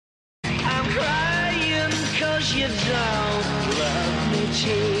'cause you don't love me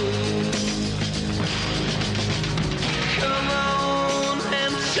too. Come on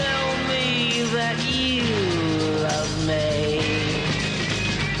and tell me that you love me.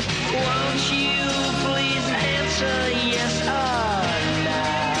 Won't you please answer yes or no?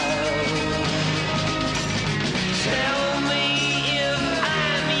 Tell me if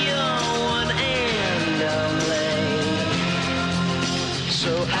I'm your one and only,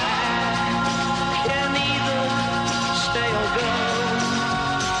 so I can either stay or go.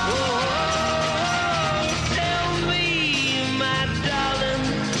 Oh, tell me, my darling,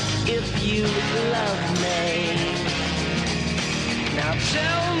 if you love me. Now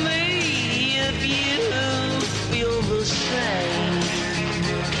tell me if you feel the same.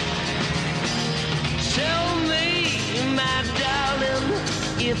 Tell me, my darling,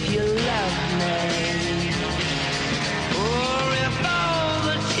 if you love me. Or if all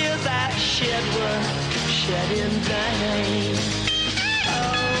the tears I shed were shed in vain.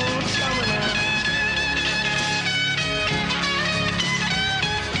 Oh, tell me now.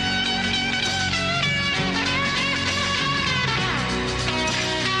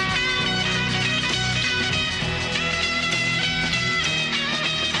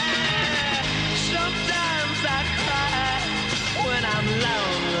 Sometimes I cry when I'm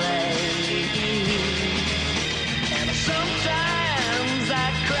lonely, and sometimes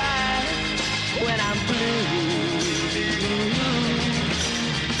I cry when I'm blue.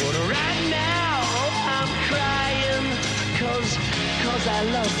 But right now I'm crying 'cause I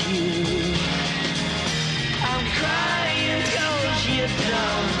love you. I'm crying 'cause you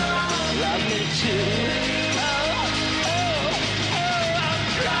don't love me too. I'm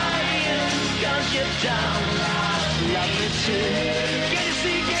crying 'cause you don't love me too. Can you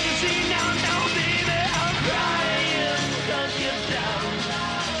see now, baby? I'm crying 'cause you don't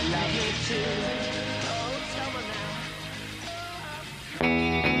love me too. Oh, tell me now.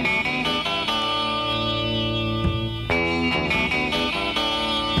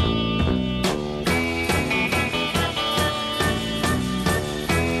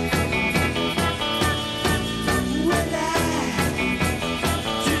 Well, I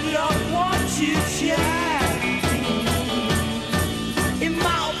do not want you to shine. In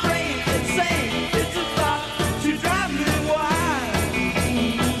my brain, it's saying it's about to drive me wild.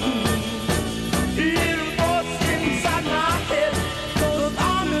 Little voice inside my head goes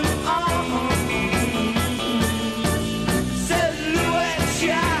on and on. Says, Louis,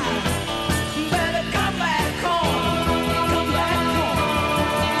 child, better come back home. Come back home.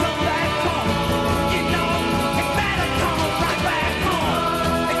 Come back home. You know, you better come right back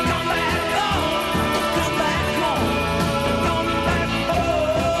home. Come back home. Come back home. Come back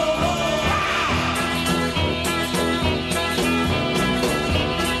home.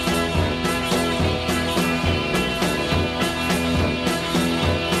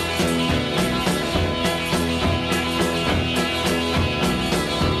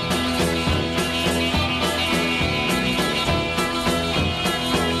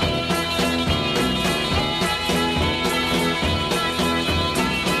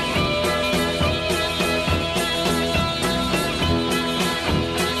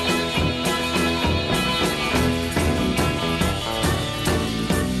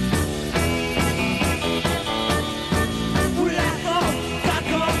 Well, I thought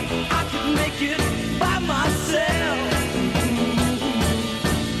I could make it by myself.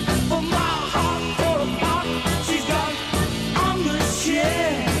 But my heart tore apart. She's gone on the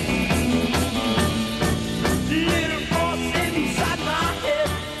shelf. Little voice inside my head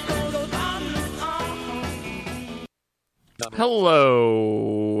goes on and on.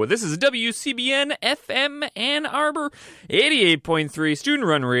 Hello, this is WCBN FM Ann Arbor, 88.3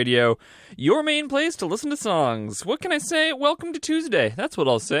 student-run radio, your main place to listen to songs. What can I say? Welcome to Tuesday. That's what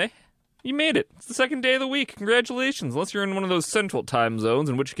I'll say. You made it. It's the second day of the week. Congratulations, unless you're in one of those central time zones,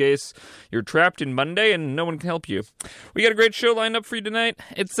 in which case you're trapped in Monday and no one can help you. We got a great show lined up for you tonight.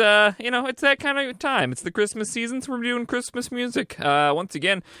 It's, it's that kind of time. It's the Christmas season, so we're doing Christmas music. Once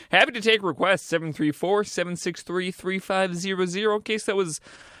again, happy to take requests, 734-763-3500, in case that was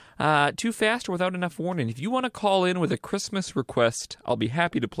too fast or without enough warning. If you want to call in with a Christmas request, I'll be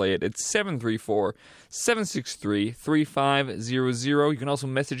happy to play it. It's 734-763-3500. You can also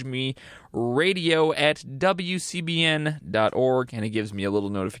message me, radio@wcbn.org, and it gives me a little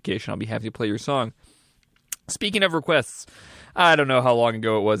notification. I'll be happy to play your song. Speaking of requests, I don't know how long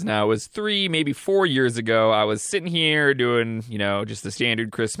ago it was now. It was 3, maybe 4 years ago. I was sitting here doing, just the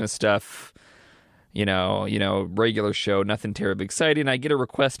standard Christmas stuff. Regular show, nothing terribly exciting. I get a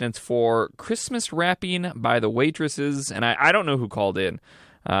request, and it's for Christmas Wrapping by the Waitresses, and I don't know who called in.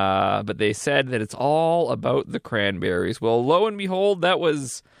 But they said that it's all about the Cranberries. Well, lo and behold, that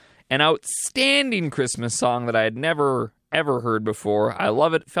was an outstanding Christmas song that I had never, ever heard before. I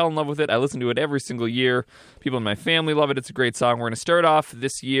love it, fell in love with it. I listen to it every single year. People in my family love it. It's a great song. We're going to start off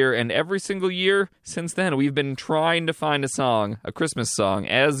this year, and every single year since then, we've been trying to find a song, a Christmas song,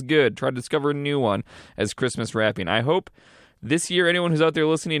 as good, try to discover a new one as Christmas rapping. I hope this year, anyone who's out there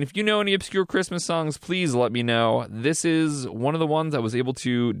listening, if you know any obscure Christmas songs, please let me know. This is one of the ones I was able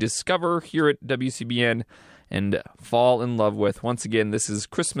to discover here at WCBN and fall in love with. Once again, this is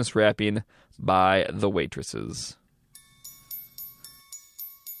Christmas Rapping by The Waitresses.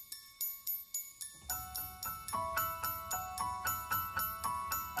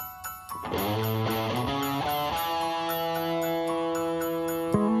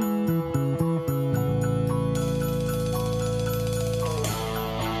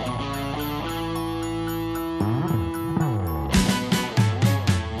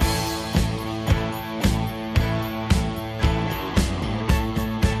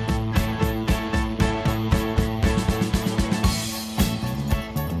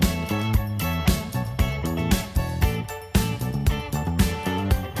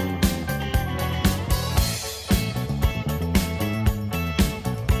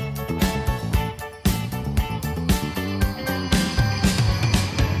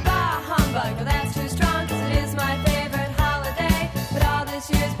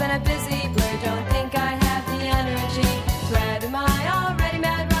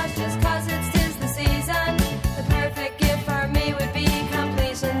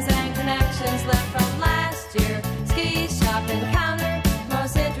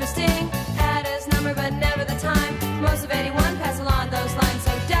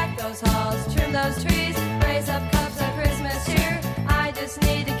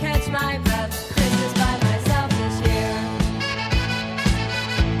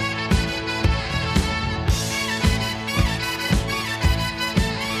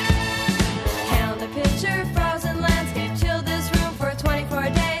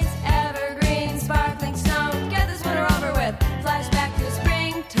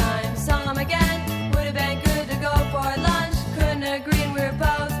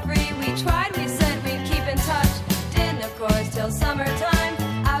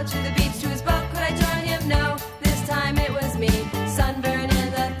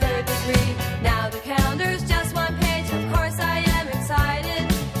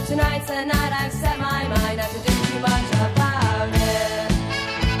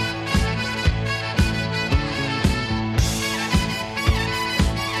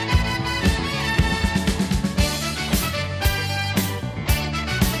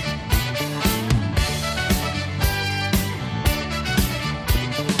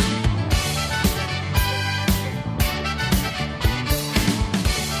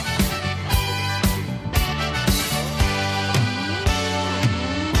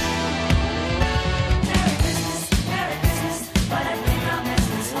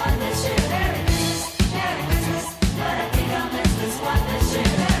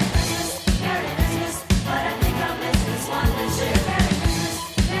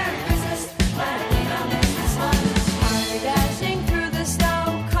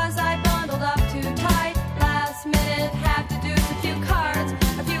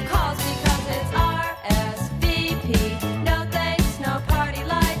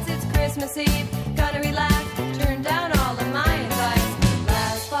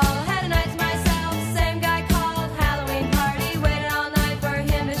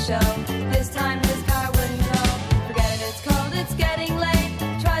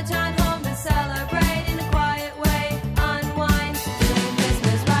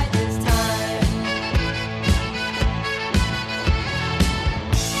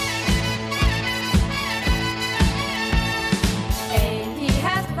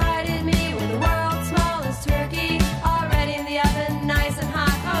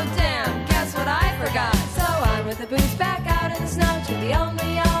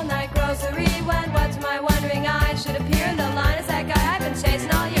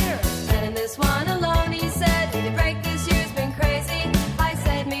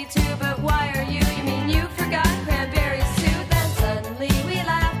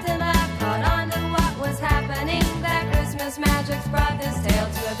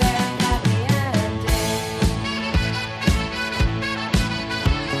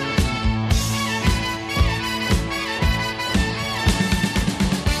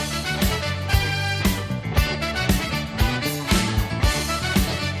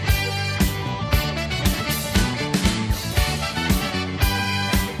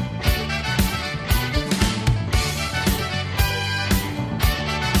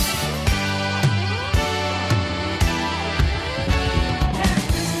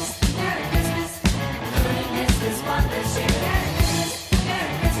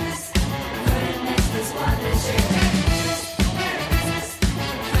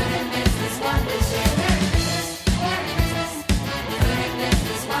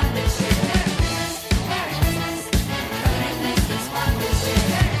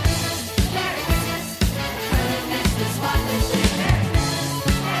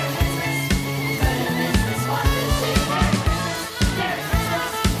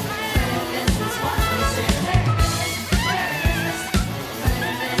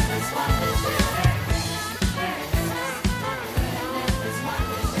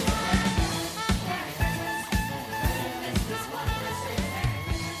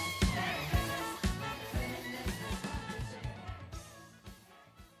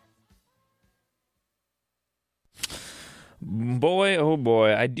 boy, oh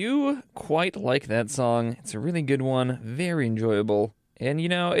boy, I do quite like that song. It's a really good one, very enjoyable. And,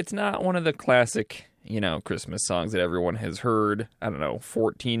 it's not one of the classic, Christmas songs that everyone has heard,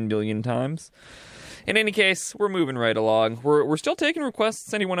 14 billion times. In any case, we're moving right along. We're still taking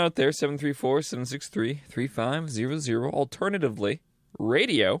requests. Anyone out there, 734-763-3500. Alternatively,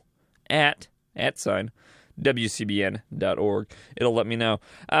 radio at WCBN.org. It'll let me know.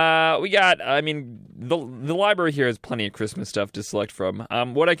 We got, the library here has plenty of Christmas stuff to select from.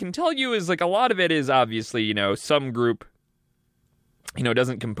 What I can tell you is, a lot of it is obviously, some group,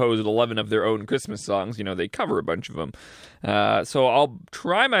 doesn't compose 11 of their own Christmas songs. They cover a bunch of them. So I'll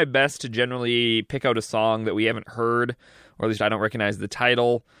try my best to generally pick out a song that we haven't heard, or at least I don't recognize the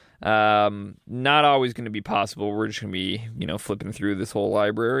title. Not always going to be possible. We're just going to be, flipping through this whole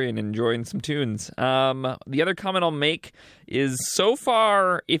library and enjoying some tunes. The other comment I'll make is, so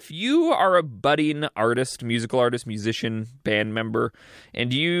far, if you are a budding artist, musical artist, musician, band member,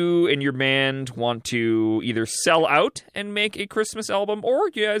 and you and your band want to either sell out and make a Christmas album,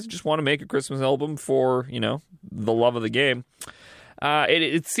 or you guys just want to make a Christmas album for, the love of the game,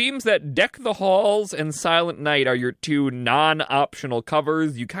 it seems that Deck the Halls and Silent Night are your two non-optional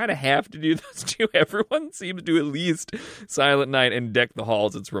covers. You kind of have to do those two. Everyone seems to at least Silent Night and Deck the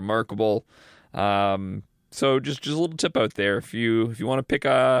Halls. It's remarkable. So just a little tip out there. If you want to pick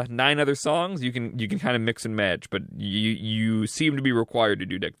 9 other songs, you can kind of mix and match. But you seem to be required to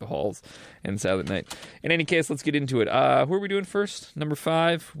do Deck the Halls and Silent Night. In any case, let's get into it. Who are we doing first? Number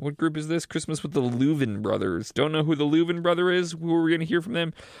 5. What group is this? Christmas with the Leuven Brothers. Don't know who the Leuven Brother is. Who are we going to hear from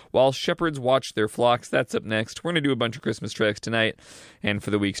them? While shepherds watch their flocks. That's up next. We're going to do a bunch of Christmas tracks tonight and for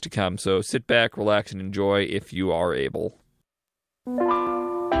the weeks to come. So sit back, relax, and enjoy if you are able.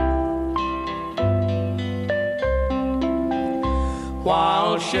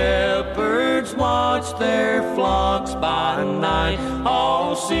 While shepherds watch their flocks by night,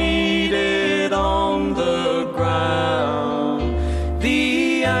 all seated on the ground,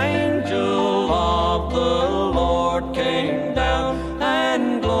 the angel of the Lord came down,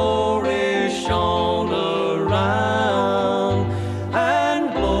 and glory shone around,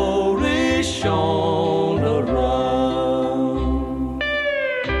 and glory shone around.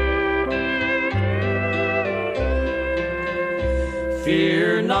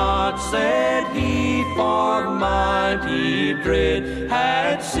 Fear not, said he, for mighty dread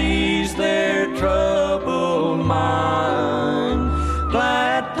had seized their troubled mind.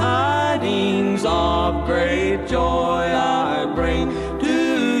 Glad tidings of great joy I bring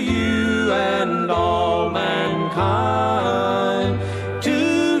to you and all mankind,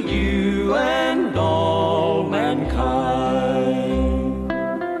 to you and all mankind.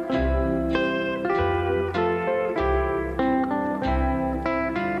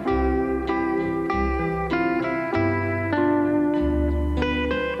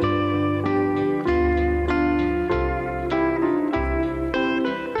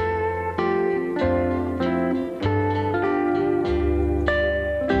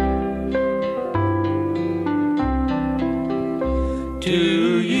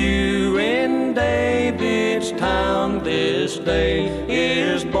 To you in David's town this day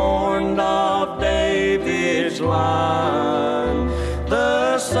is born of David's line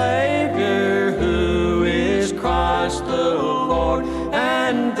the Savior, who is Christ the Lord,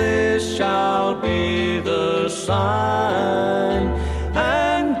 and this shall be the sign,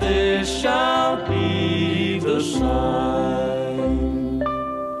 and this shall be the sign.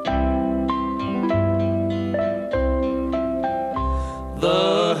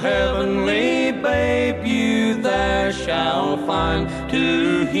 The heavenly babe you there shall find,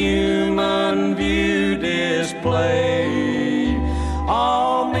 to human view displayed,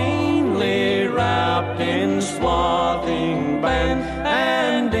 all meanly wrapped in swathing band,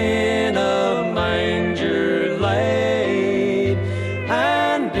 and in a manger laid,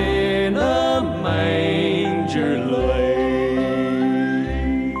 and in a manger laid.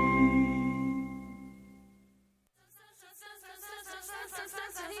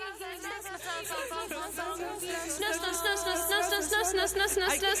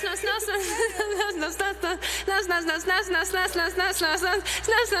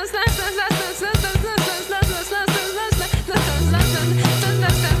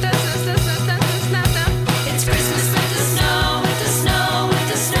 It's Christmas with the snow, with the snow, with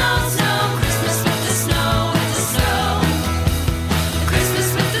the snow, snow. Christmas with the snow, with the snow.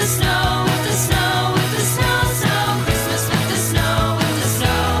 Christmas with the snow, with the snow, with the snow, snow. Christmas with the snow, with the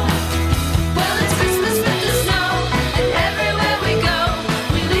snow. Well, it's Christmas with the snow, and everywhere we go,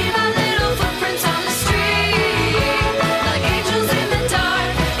 we leave our little footprints on the street, like angels in the dark,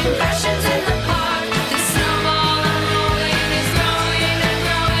 impressions in the park. The snowball unrolling is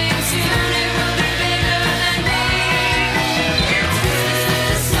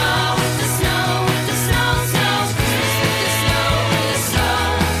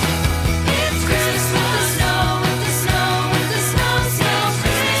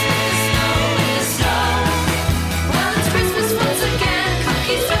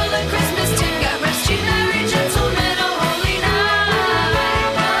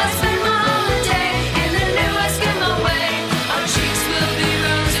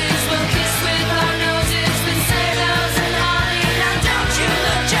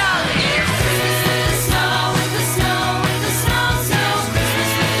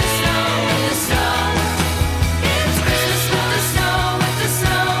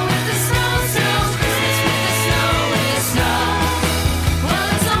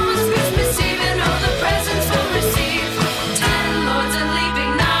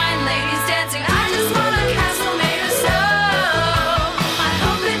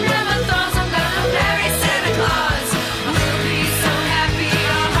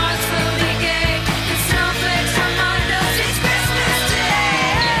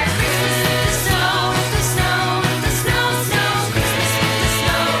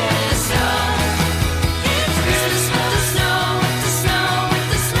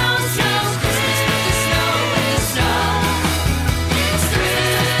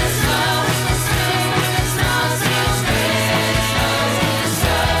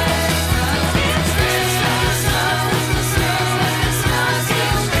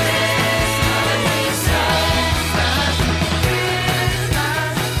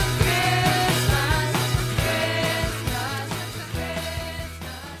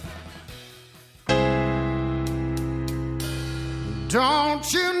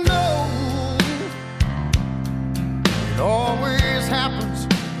Don't you know it always happens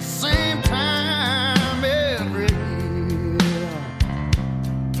the same time every year?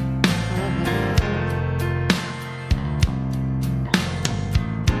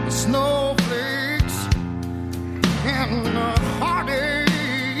 The snowflakes and the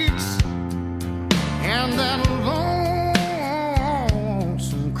heartaches and that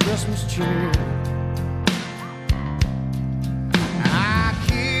lonesome Christmas cheer.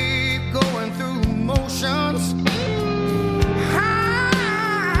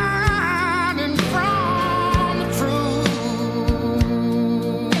 Hiding from the truth.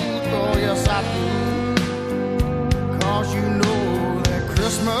 Oh yes I do. 'Cause you know that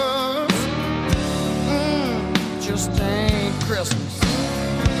Christmas just ain't Christmas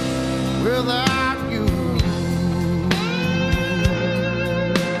without you.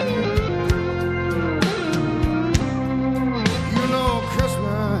 You know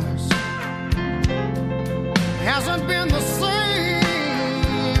Christmas hasn't been the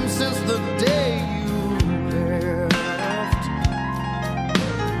same since the day you left.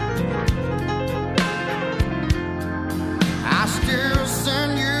 I still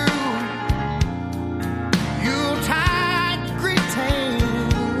send you Yuletide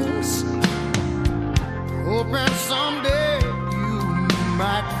greetings, hoping someday you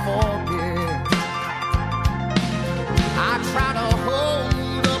might forget. I try to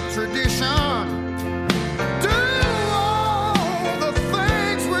hold up tradition, do all the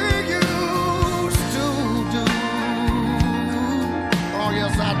things we used to do. Oh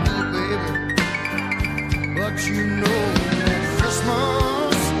yes I do, baby. But you know that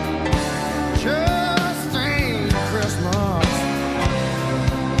Christmas just ain't Christmas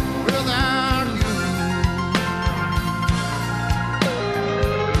without you.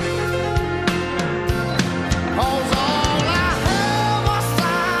 'Cause all I have are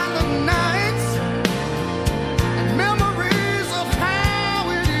silent nights and memories of how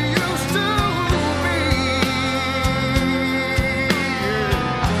it used to be.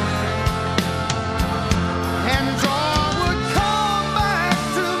 And joy would come back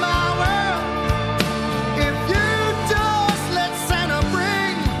to my world if you just let Santa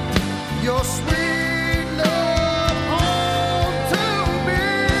bring your sweet love home to me.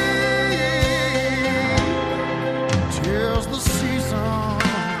 'Tis the season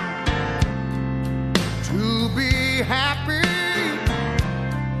to be happy,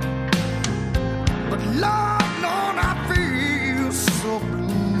 but Lord, Lord, I feel so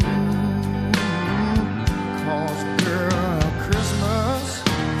blue. 'Cause girl, Christmas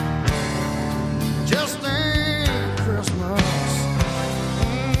just ain't Christmas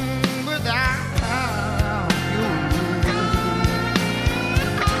without you.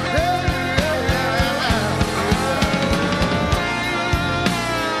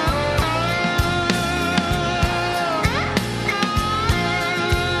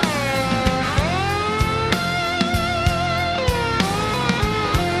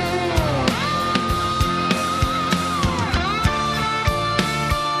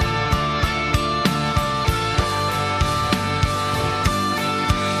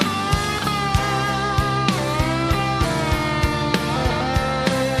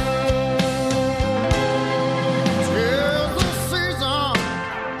 Tis the season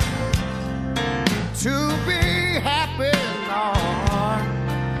to be happy, Lord.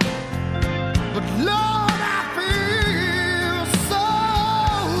 But Lord, I feel so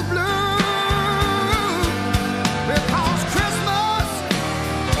blue because Christmas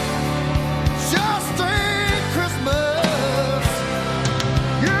just ain't Christmas.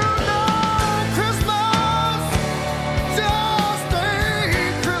 You know Christmas just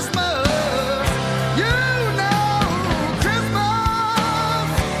ain't Christmas. You know Christmas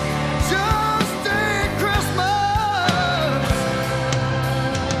just ain't Christmas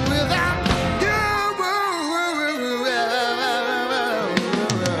without you.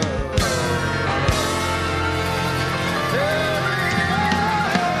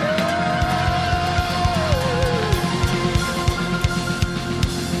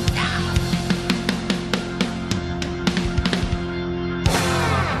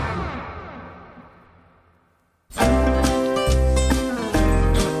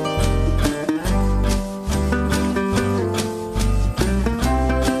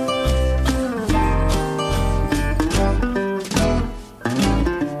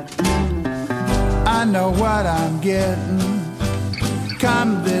 I know what I'm getting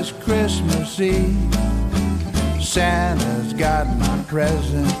come this Christmas Eve. Santa's got my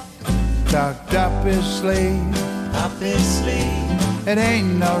present tucked up his sleeve. Up his sleeve. It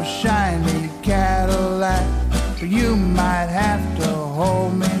ain't no shiny Cadillac, but you might have to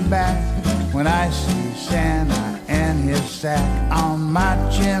I see Santa and his sack on my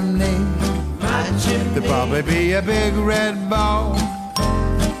chimney. There'll probably be a big red ball.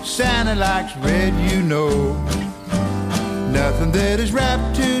 Santa likes red, you know. Nothing that is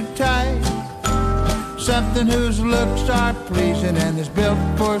wrapped too tight. Something whose looks are pleasing and is built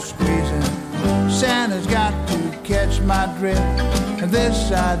for squeezing. Santa's got to catch my drift, and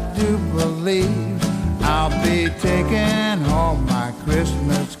this I do believe. I'll be taking home my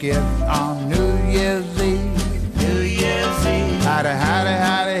Christmas gift on New Year's Eve. New Year's Eve. Howdy, howdy,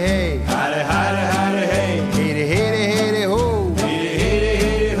 howdy, hey. Howdy, howdy, howdy, hey. Heady, heady, heady, ho. Heady, heady,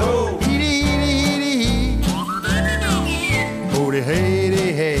 heady, ho. Heedy, heedy, heedy, hee. Hoody,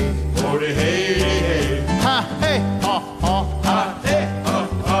 heady, hey. Hoody, heady, hey. Ha, hey, ha, ha, Ha, hey, ha,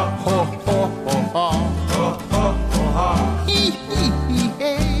 ha. ho, ho, ho, ha. Ho, ho, ho, ha. Hee, hee, hee,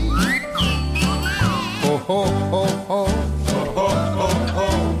 hey. Ho, ho, ho, ho. Ho, ho, ho, ho.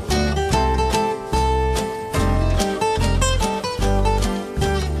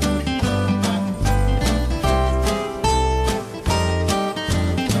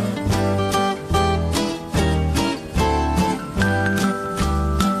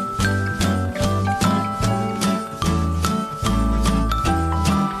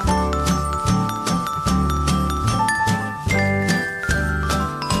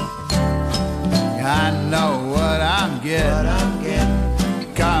 I know what I'm What getting I'm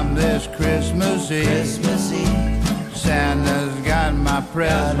getting come this Christmas Eve. Christmas Eve. Santa's got my Got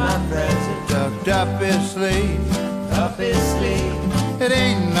present my present tucked up his sleeve. up his sleeve. It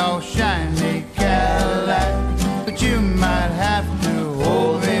ain't no shiny Cadillac, but you might have to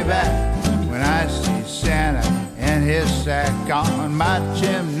hold me back when I see Santa and his sack on my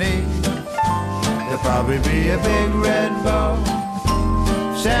chimney. There'll probably be a big red bow.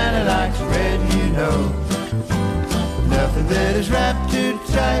 Santa likes red, you know. Nothing that is wrapped too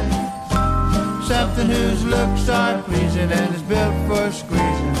tight. Something whose looks are pleasing and is built for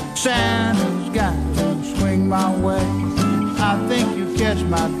squeezing. Santa's got to swing my way. I think you catch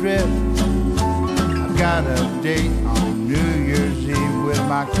my drift. I've got a date on New Year's Eve with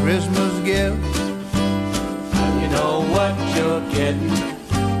my Christmas gift. You know what you're getting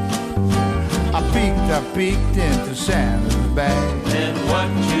I peeked into Santa's bag. and what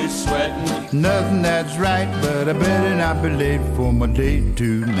you sweating. Nothing that's right, but I better not be late for my date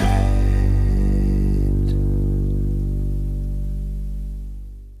tonight.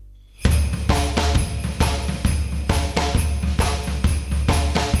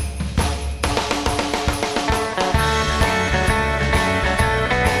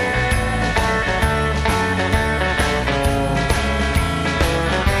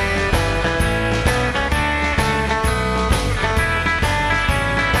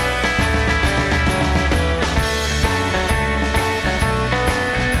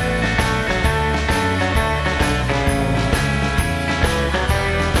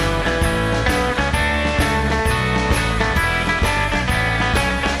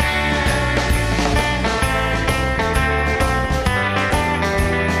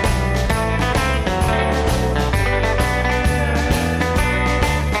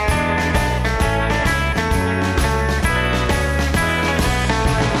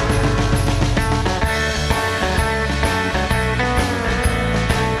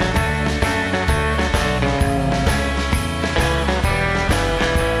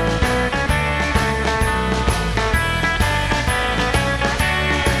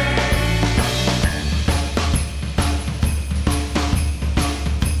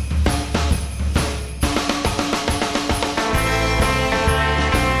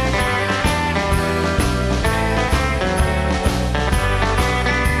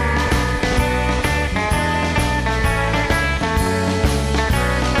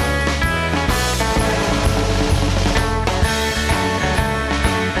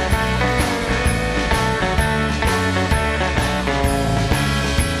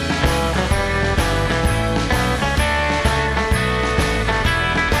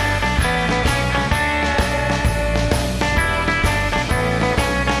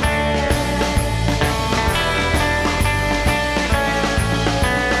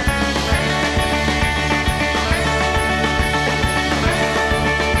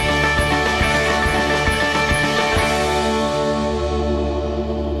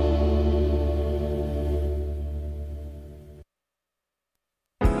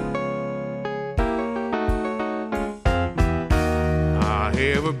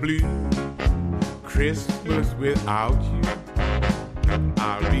 have a blue Christmas without you.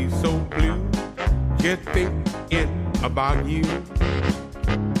 I'll be so blue just thinking about you.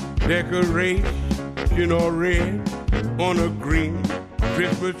 Decoration all red on a green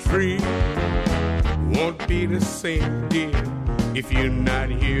Christmas tree won't be the same, dear, if you're not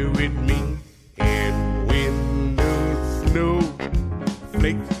here with me. And when the snow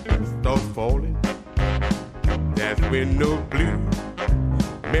flakes start falling, that's when the blue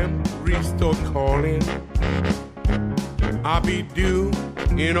memories start calling. I'll be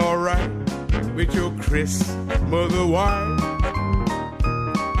doing alright with your Christmas wife,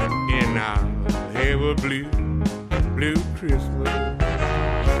 and I'll have a blue Christmas.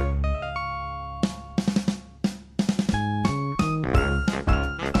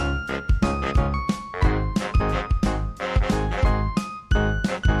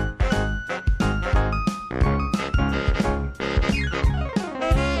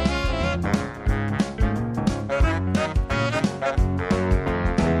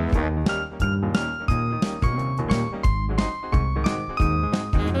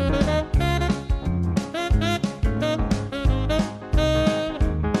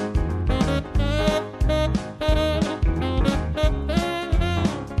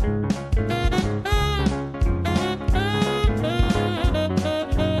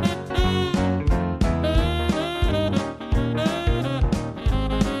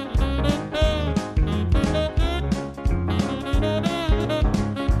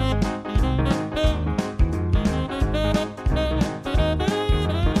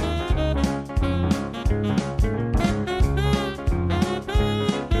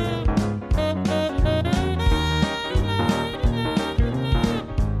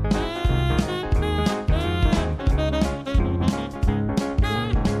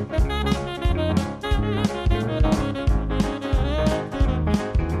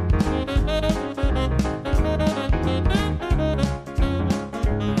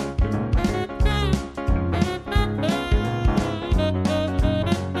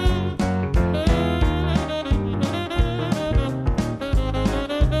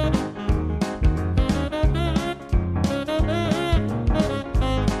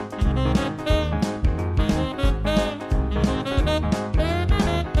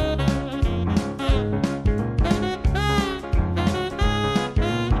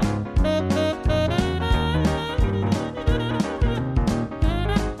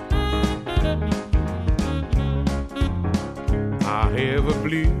 Have a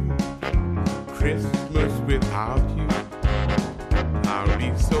blue Christmas without you. I'll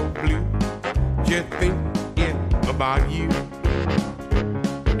be so blue just thinking about you.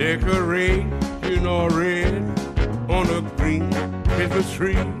 Decoration all red on a green Christmas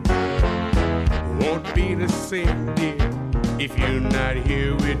tree won't be the same, dear, if you're not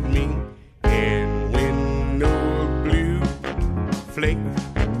here with me. And when the blue flakes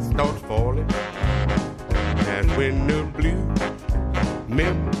start falling, that's when the blue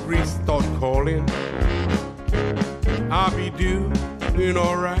memories start calling. I'll be doing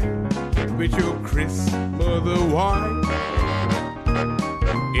alright with your Christmas wife,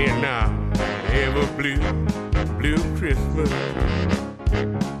 and I'll have a blue Christmas.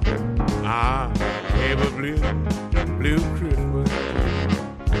 I'll have a blue Christmas.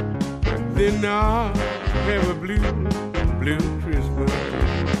 Then I'll have a blue Christmas.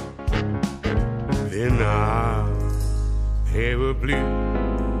 Then I'll have a blue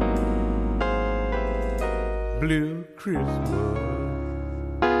Christmas.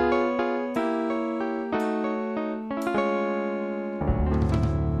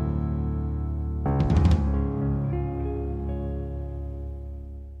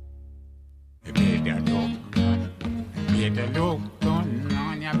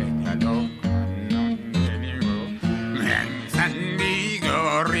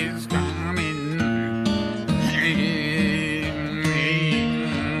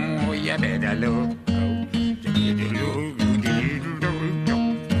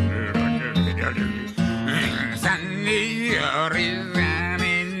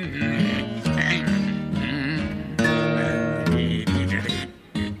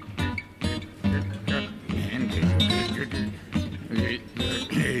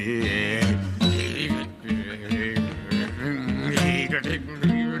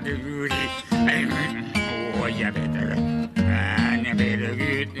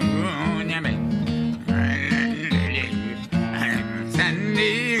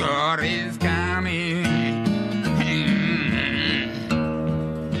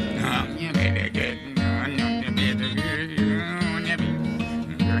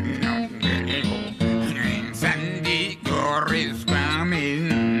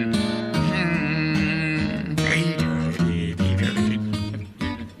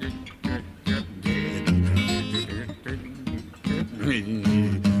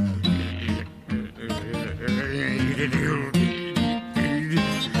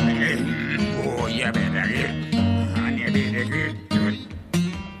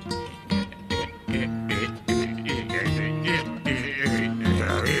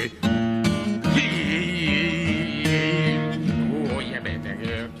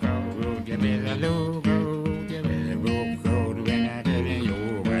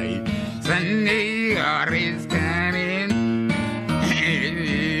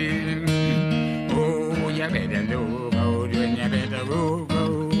 better look out, and you better look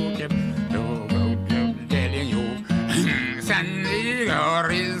out. Look out, I'm telling you. Sandy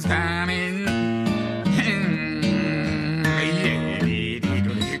Gore is coming.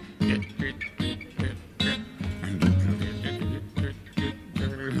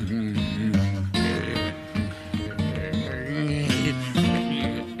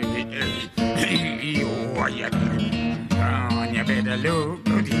 You better look.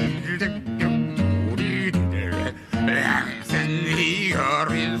 Sandy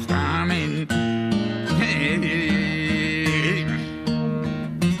Gore is coming.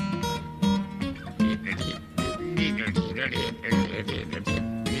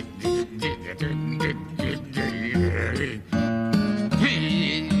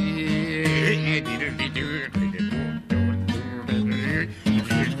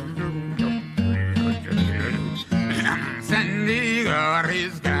 Sandy Gore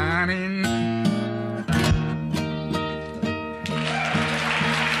is coming.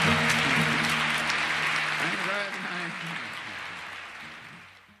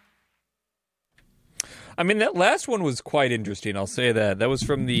 I mean, that last one was quite interesting, I'll say that. That was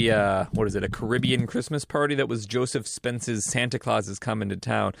from the, what is it, a Caribbean Christmas party? That was Joseph Spence's Santa Claus is Coming to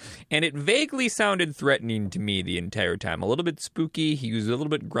Town. And it vaguely sounded threatening to me the entire time. A little bit spooky. He was a little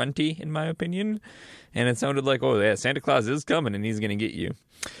bit grunty, in my opinion. And it sounded like, oh, yeah, Santa Claus is coming and he's going to get you.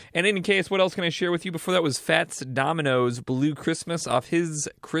 And in any case, what else can I share with you? Before that was Fats Domino's Blue Christmas off his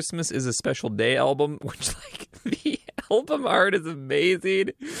Christmas is a Special Day album, which, like, the album art is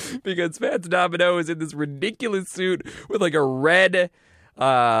amazing because Fats Domino is in this ridiculous suit with, like, a red,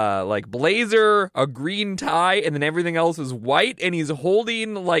 like, blazer, a green tie, and then everything else is white, and he's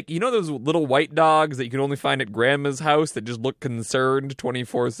holding, like, you know those little white dogs that you can only find at grandma's house that just look concerned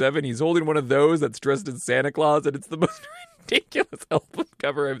 24/7? He's holding one of those that's dressed as Santa Claus, and it's the most ridiculous album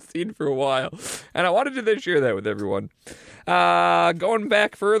cover I've seen for a while, and I wanted to share that with everyone. Going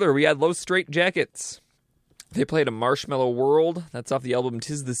back further, we had Low Straight Jackets. They played A Marshmallow World. That's off the album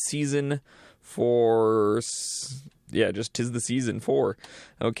 'Tis the Season for... Yeah, just 'Tis the Season 4.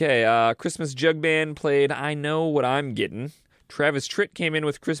 Okay, Christmas Jug Band played I Know What I'm Getting. Travis Tritt came in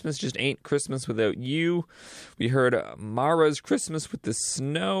with Christmas Just Ain't Christmas Without You. We heard Mara's Christmas with the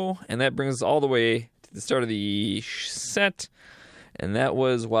Snow, and that brings us all the way to the start of the set, and that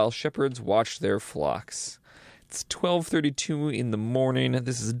was While Shepherds Watch Their Flocks. It's 12:32 in the morning.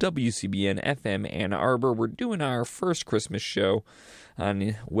 This is WCBN FM Ann Arbor. We're doing our first Christmas show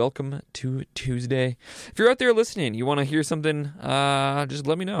on Welcome to Tuesday. If you're out there listening, you want to hear something, just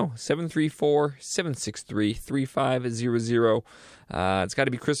let me know. 734-763-3500. It's got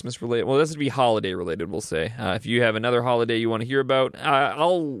to be Christmas related. Well, it has to be holiday related, we'll say. If you have another holiday you want to hear about,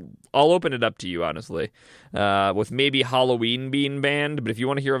 I'll open it up to you, honestly. With maybe Halloween being banned, but if you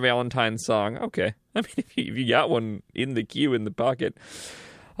want to hear a Valentine's song, okay. I mean, if you got one in the queue in the pocket,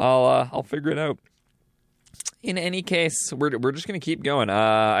 I'll figure it out. In any case, we're just going to keep going.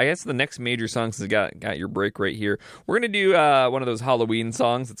 I guess the next major song, since I got your break right here, we're going to do one of those Halloween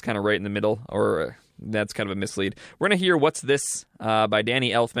songs that's kind of right in the middle, or that's kind of a mislead. We're going to hear What's This by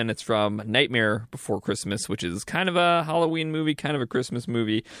Danny Elfman. It's from Nightmare Before Christmas, which is kind of a Halloween movie, kind of a Christmas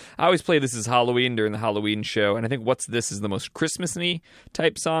movie. I always play this as Halloween during the Halloween show, and I think What's This is the most Christmas-y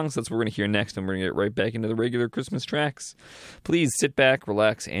type song, so that's what we're going to hear next, and we're going to get right back into the regular Christmas tracks. Please sit back,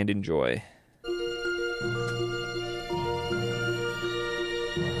 relax, and enjoy.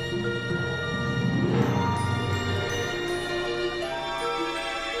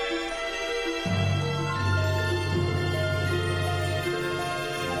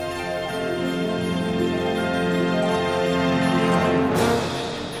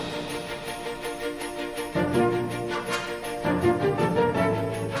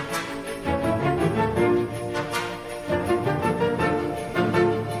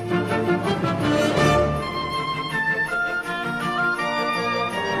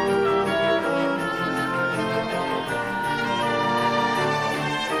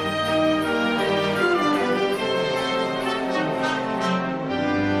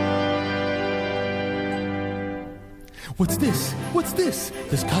 What's this? What's this?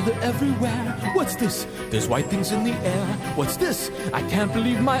 There's color everywhere. What's this? There's white things in the air. What's this? I can't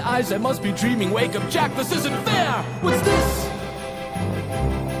believe my eyes. I must be dreaming. Wake up, Jack. This isn't fair. What's this?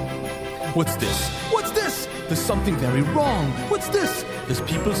 What's this? What's this? There's something very wrong. What's this? There's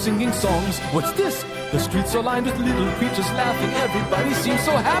people singing songs. What's this? The streets are lined with little creatures laughing. Everybody seems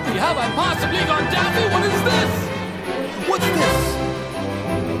so happy. Have I possibly gone daffy? What is this? What's this?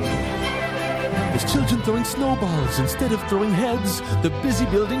 There's children throwing snowballs instead of throwing heads. They're busy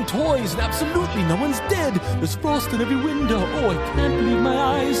building toys and absolutely no one's dead. There's frost in every window. Oh, I can't believe my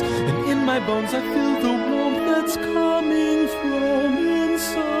eyes. And in my bones I feel the warmth that's coming from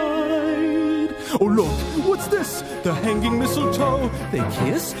inside. Oh, look, what's this? The hanging mistletoe. They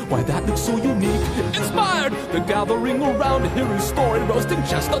kiss? Why, that looks so unique. Inspired! They're gathering around to hear his story, roasting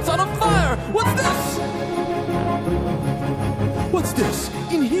chestnuts on a fire. What's this? What's this?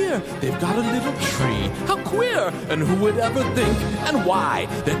 In here, they've got a little tree. How queer! And who would ever think? And why?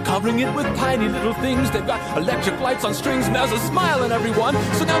 They're covering it with tiny little things. They've got electric lights on strings, and there's a smile in everyone.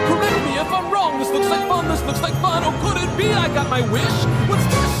 So now correct me if I'm wrong. This looks like fun, this looks like fun. Oh, could it be I got my wish? What's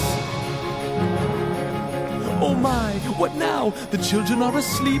this? Oh my, what now? The children are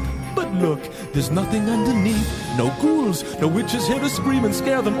asleep. But look, there's nothing underneath. No ghouls, no witches here to scream and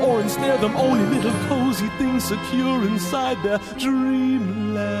scare them or ensnare them. Only little cozy things secure inside their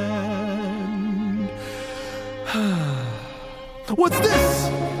dreamland. What's this?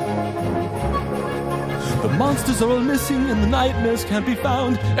 The monsters are all missing and the nightmares can't be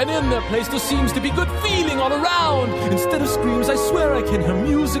found. And in their place there seems to be good feeling all around. Instead of screams, I swear I can hear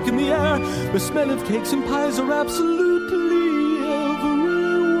music in the air. The smell of cakes and pies are absolutely everywhere.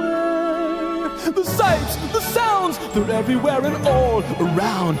 The sights, the sounds, they're everywhere and all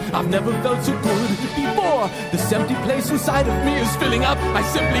around. I've never felt so good before. This empty place inside of me is filling up. I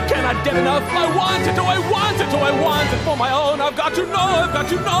simply cannot get enough. I want it, oh I want it, oh I want it for my own. I've got to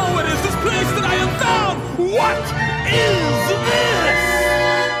know it is this place that I have found. What is this?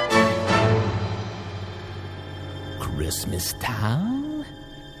 Christmas Town?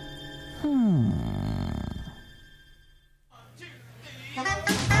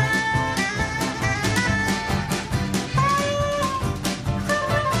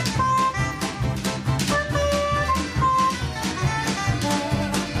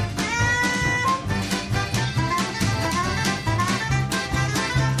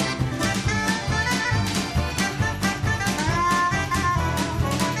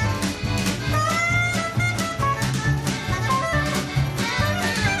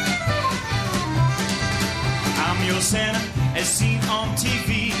 Santa as seen on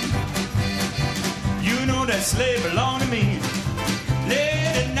TV. You know that sleigh belong to me.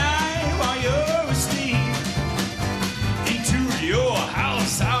 Late at night while you're asleep, into your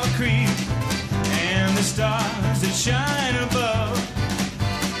house I'll creep, and the stars that shine above,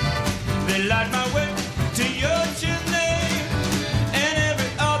 they light my way to your chimney, and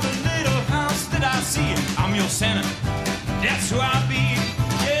every other little house that I see. I'm your Santa, that's who I'll be.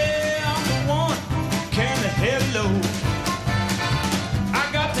 Hello, I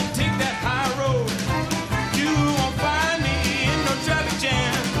got to take that high road. You won't find me in no traffic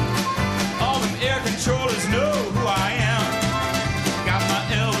jam. All them air controllers know who I am. Got my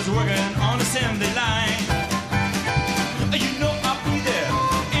elves working on assembly line. You know I'll be there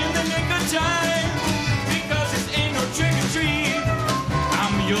in the nick of time, because this ain't no trick or treat.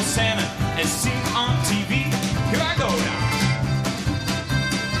 I'm your Santa as seen on TV. Here I go now.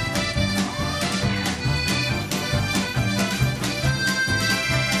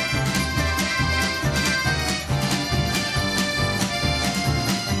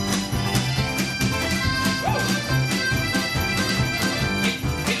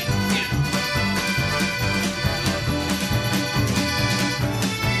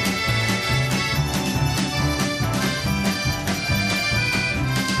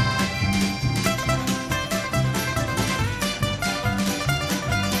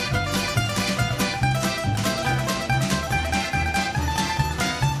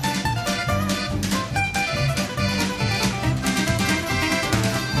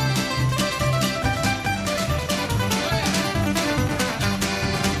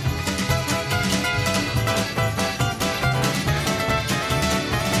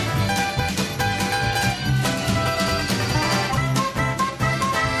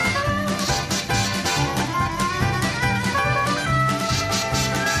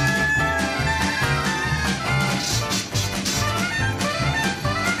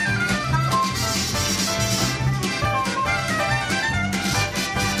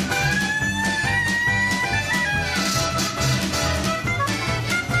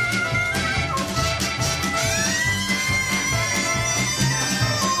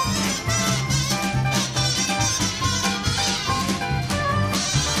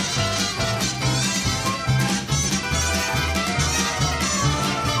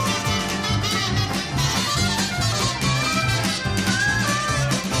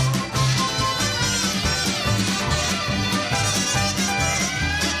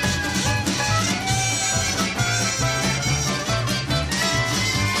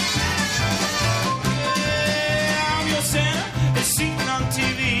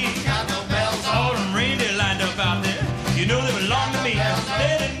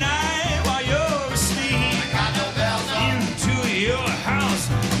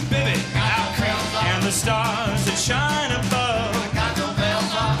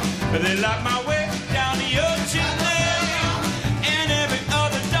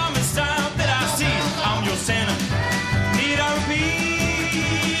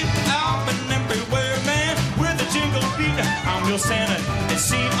 Santa is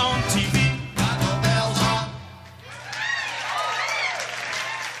seen on TV.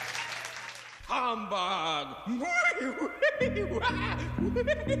 Humbug!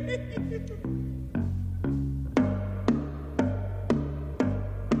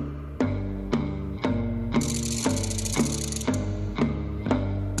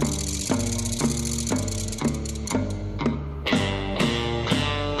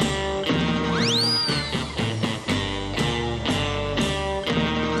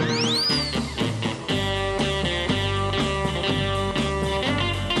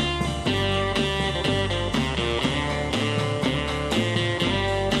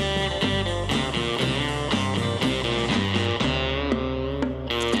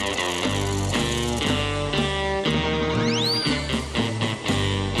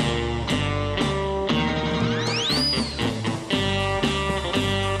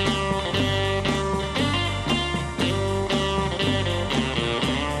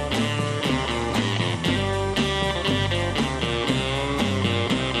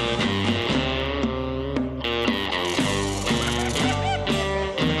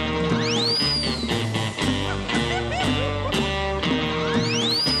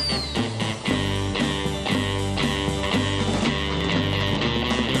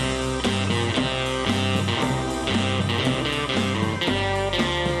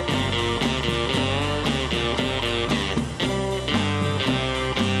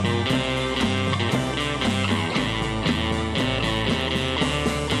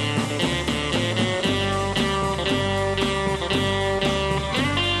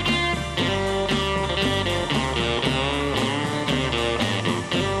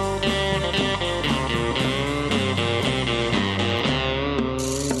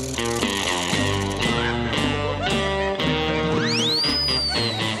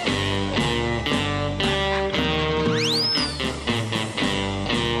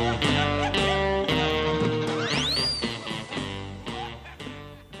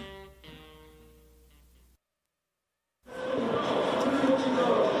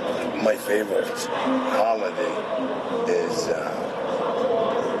 My favorite holiday is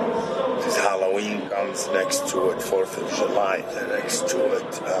Halloween comes next to it, 4th of July, then next to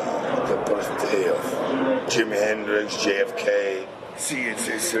it, the birthday of Jimi Hendrix, JFK. See,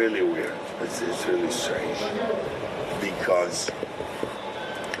 it's really weird. It's really strange because,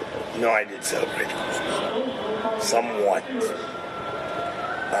 I did celebrate Christmas somewhat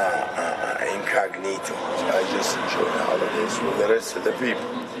incognito. I just enjoy the holidays with the rest of the people.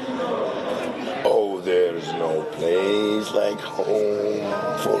 Oh, there's no place like home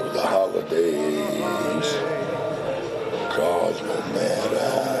for the holidays. 'Cause no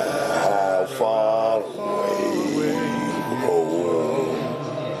matter how far away you roam,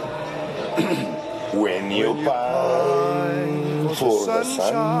 when you pine for the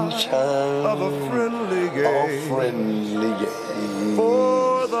sunshine of a friendly game,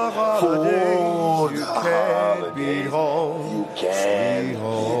 for the holidays you can't be home. You can't be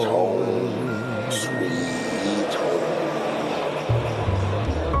home. Sweet home.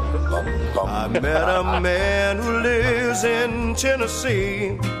 I met a man who lives in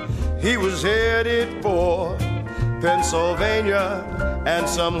Tennessee. He was headed for Pennsylvania and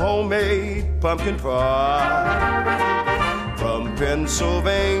some homemade pumpkin pie. From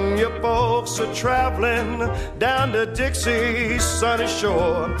Pennsylvania, folks are traveling down to Dixie's sunny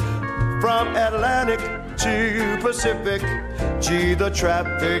shore. From Atlantic to Pacific, gee, the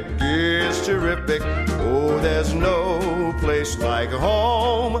traffic is terrific. Oh, there's no place like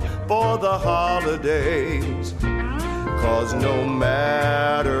home for the holidays. 'Cause no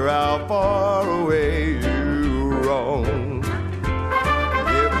matter how far away you roam,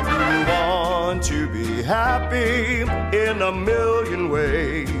 if you want to be happy in a million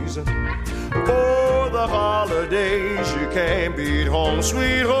ways, for the holidays you can't beat home,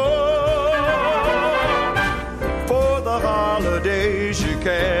 sweet home. For the holidays you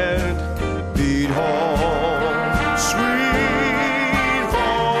can't beat home, sweet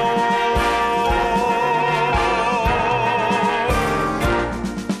home.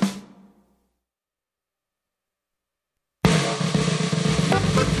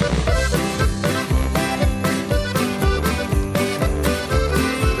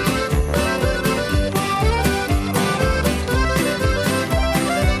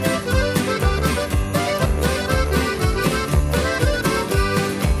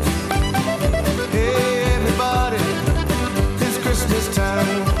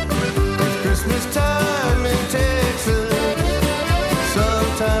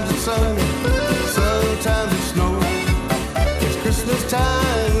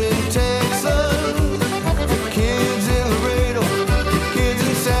 Time in Texas, the kids in Laredo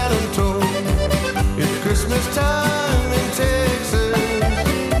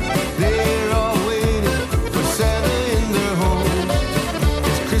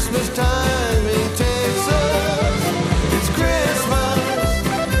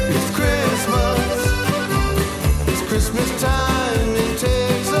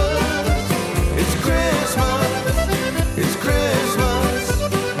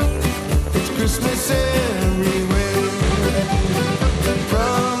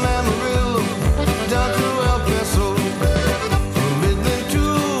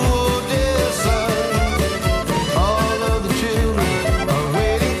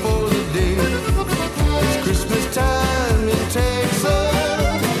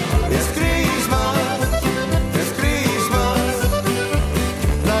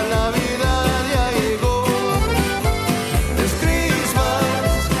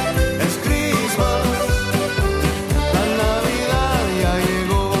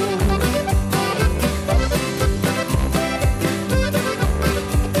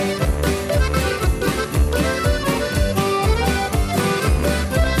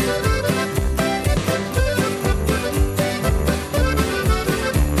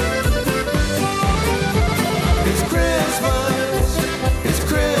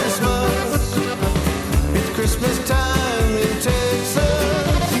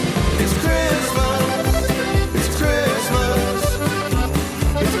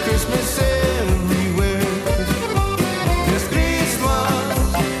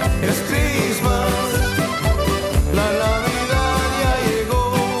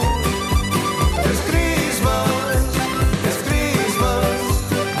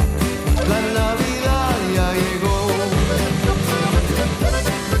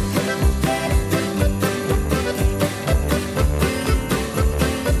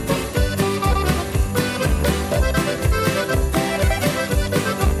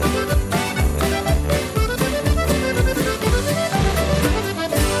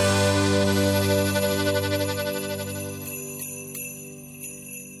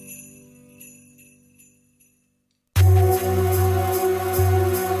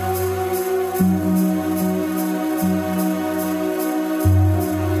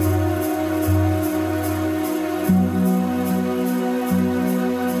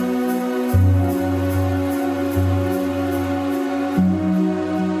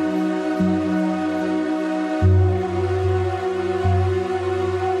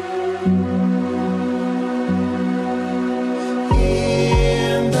In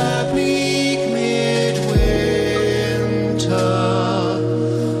the bleak midwinter,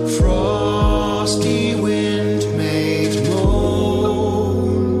 frosty wind made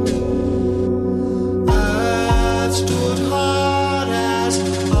moan. Earth stood hard as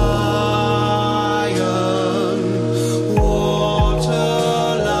iron,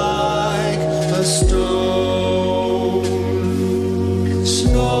 water like a stone.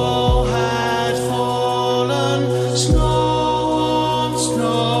 Snow had fallen, snow on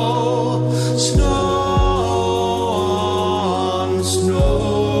snow, snow on snow.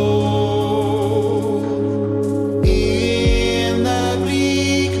 In the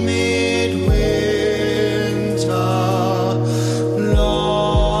bleak midwinter, long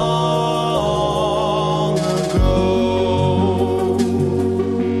ago.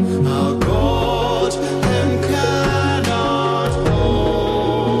 Our God then cannot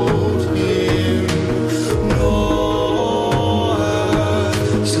hold him, nor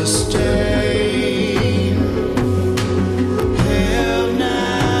earth sustain. Heaven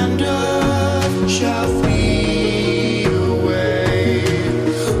and earth shall flee away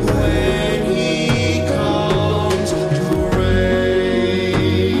when he comes to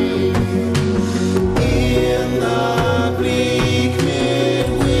reign. In the bleak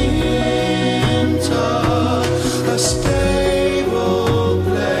midwinter, a stable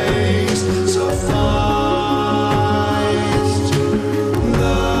place sufficed.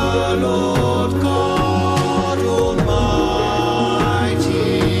 The Lord God Almighty,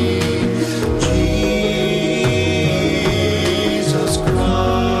 Jesus Christ.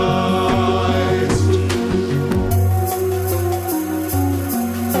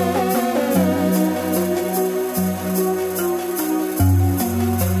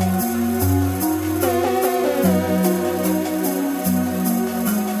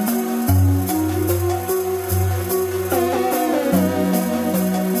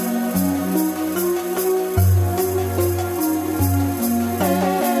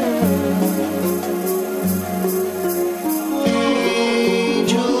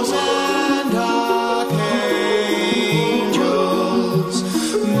 Angels and archangels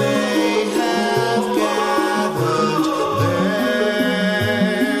may have gathered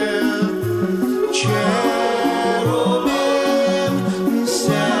there. Cherubim and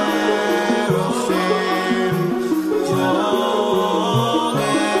seraphim thronged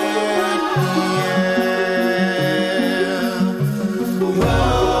the air.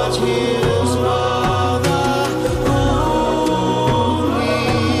 But his mother only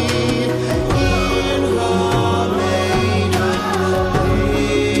in her maiden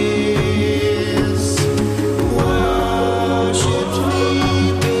bliss worshipped me,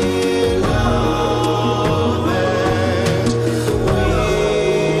 beloved, with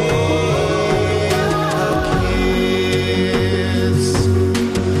a kiss.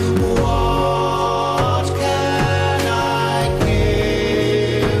 What can I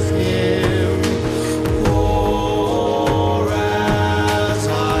give him, poor as I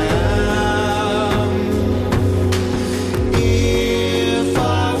am? If I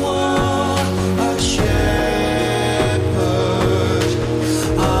were a shepherd,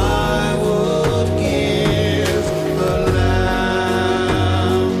 I would give the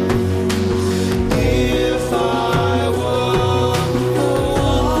lamb. If I were a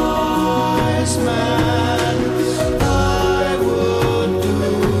wise man, I would do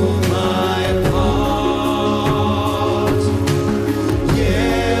my part.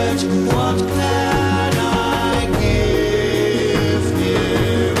 Yet what can I give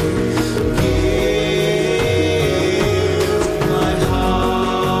him? Give my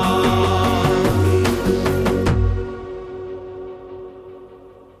heart.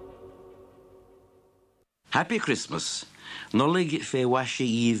 Happy Christmas. Nullig fe washe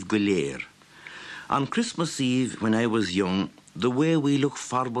Eve Guleir. On Christmas Eve, when I was young, the way we look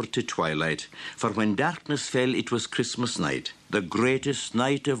forward to twilight, for when darkness fell, it was Christmas night, the greatest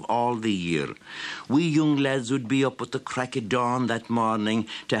night of all the year. We young lads would be up at the crack of dawn that morning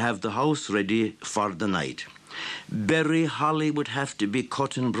to have the house ready for the night. Berry holly would have to be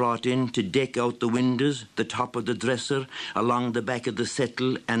cut and brought in to deck out the windows, the top of the dresser, along the back of the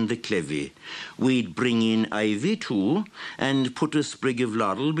settle and the clevy. We'd bring in ivy too, and put a sprig of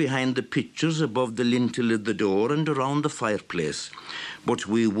laurel behind the pictures above the lintel of the door and around the fireplace. But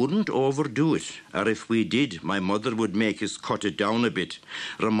we wouldn't overdo it, or if we did, my mother would make us cut it down a bit,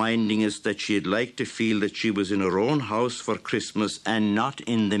 reminding us that she'd like to feel that she was in her own house for Christmas and not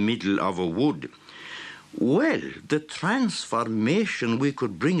in the middle of a wood. Well, the transformation we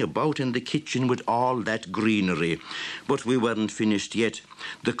could bring about in the kitchen with all that greenery. But we weren't finished yet.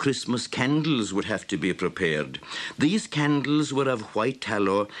 The Christmas candles would have to be prepared. These candles were of white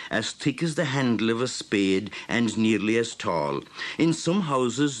tallow, as thick as the handle of a spade and nearly as tall. In some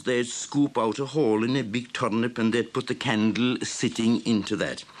houses, they'd scoop out a hole in a big turnip and they'd put the candle sitting into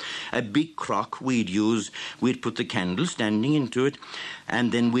that. A big crock we'd use, we'd put the candle standing into it,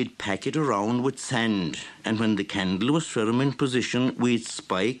 and then we'd pack it around with sand. And when the candle was firm in position, we'd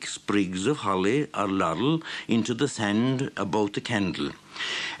spike sprigs of holly or laurel into the sand about the candle.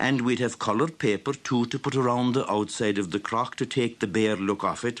 And we'd have coloured paper too to put around the outside of the crock to take the bare look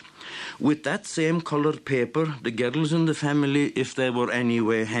off it. With that same coloured paper, the girls in the family, if they were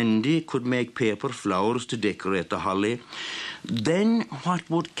anywhere handy, could make paper flowers to decorate the holly. Then what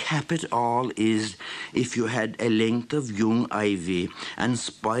would cap it all is if you had a length of young ivy and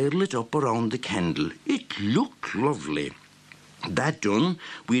spiral it up around the candle. It looked lovely. That done,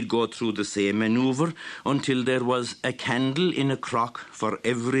 we'd go through the same manoeuvre until there was a candle in a crock for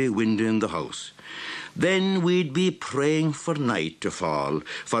every window in the house. Then we'd be praying for night to fall,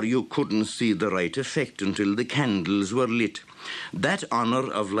 for you couldn't see the right effect until the candles were lit. That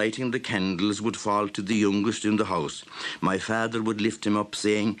honour of lighting the candles would fall to the youngest in the house. My father would lift him up,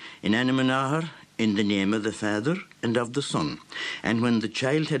 saying, "In anima nahar," in the name of the Father and of the Son. And when the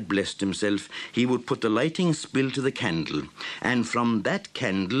child had blessed himself, he would put the lighting spill to the candle. And from that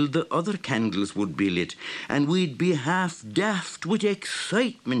candle, the other candles would be lit. And we'd be half daft with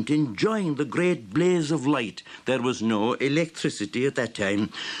excitement, enjoying the great blaze of light. There was no electricity at that time.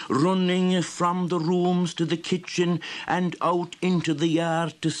 Running from the rooms to the kitchen and out into the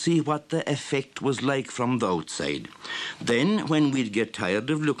yard to see what the effect was like from the outside. Then, when we'd get tired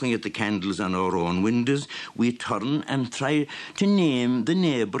of looking at the candles on our own windows, we'd turn and try to name the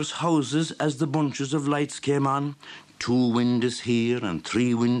neighbours' houses as the bunches of lights came on. 2 windows here and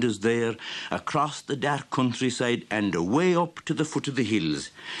 3 windows there, across the dark countryside and away up to the foot of the hills.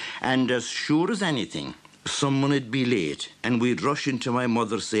 And as sure as anything, someone would be late, and we'd rush into my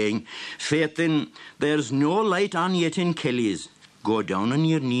mother saying, "Faithin, there's no light on yet in Kelly's." "Go down on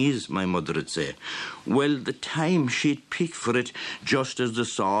your knees," my mother would say. Well, the time she'd pick for it, just as the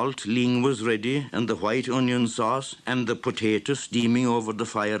salt ling was ready and the white onion sauce and the potato steaming over the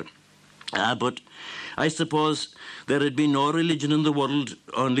fire. But I suppose there had been no religion in the world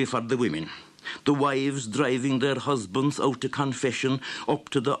only for the women. The wives driving their husbands out to confession, up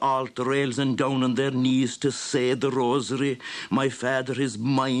to the altar rails and down on their knees to say the rosary. My father, his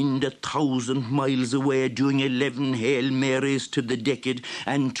mind 1,000 miles away, doing 11 Hail Marys to the decade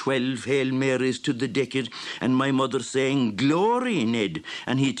and 12 Hail Marys to the decade. And my mother saying, "Glory, Ned,"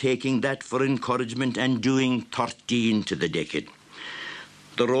 and he taking that for encouragement and doing 13 to the decade.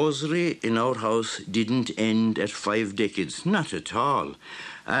 The rosary in our house didn't end at 5 decades, not at all.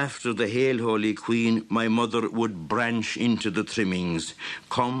 After the Hail Holy Queen, my mother would branch into the trimmings.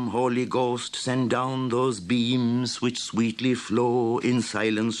 "Come, Holy Ghost, send down those beams which sweetly flow in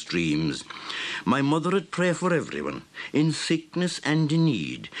silent streams." My mother would pray for everyone, in sickness and in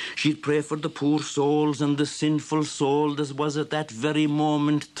need. She'd pray for the poor souls and the sinful soul that was at that very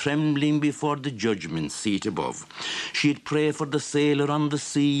moment trembling before the judgment seat above. She'd pray for the sailor on the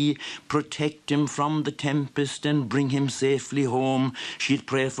sea, protect him from the tempest and bring him safely home. She'd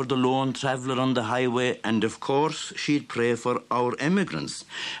pray for the lone traveller on the highway, and of course she'd pray for our emigrants.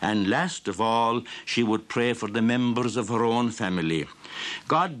 And last of all, she would pray for the members of her own family.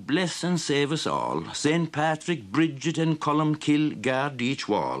 God bless and save us all. St. Patrick, Bridget and Columkill guard each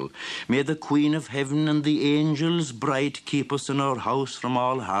wall. May the Queen of Heaven and the angels bright keep us in our house from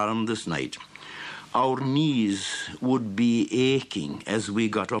all harm this night. Our knees would be aching as we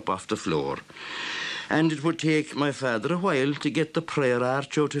got up off the floor. And it would take my father a while to get the prayer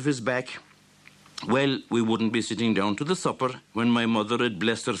arch out of his back. Well, we wouldn't be sitting down to the supper when my mother had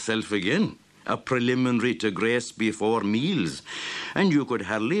blessed herself again. A preliminary to grace before meals. And you could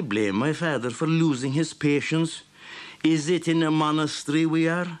hardly blame my father for losing his patience. "Is it in a monastery we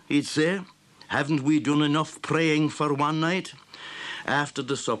are?" he'd say. "Haven't we done enough praying for one night?" After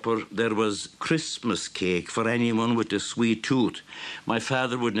the supper, there was Christmas cake for anyone with a sweet tooth. My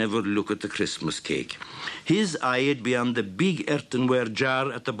father would never look at the Christmas cake. His eye would be on the big earthenware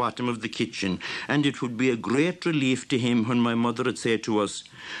jar at the bottom of the kitchen, and it would be a great relief to him when my mother would say to us,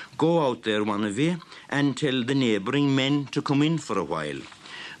 "Go out there, one of you, and tell the neighbouring men to come in for a while."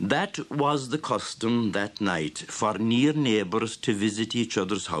 That was the custom that night for near neighbours to visit each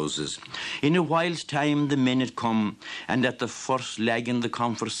other's houses. In a while's time the men had come, and at the first lag in the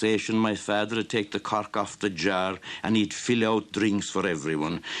conversation my father would take the cork off the jar and he'd fill out drinks for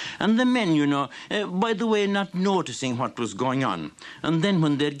everyone. And the men, by the way, not noticing what was going on. And then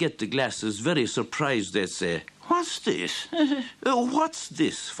when they'd get the glasses, very surprised, they'd say, "What's this? What's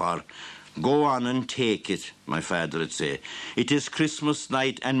this for?" "Go on and take it," my father would say. "It is Christmas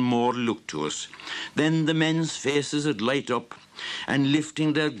night and more look to us." Then the men's faces would light up, and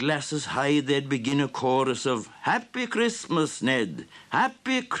lifting their glasses high, they'd begin a chorus of "Happy Christmas, Ned!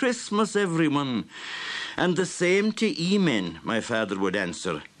 Happy Christmas, everyone!" And the same to Amen, my father would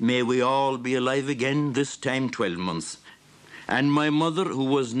answer. "May we all be alive again this time 12 months." And my mother, who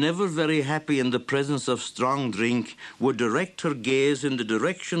was never very happy in the presence of strong drink, would direct her gaze in the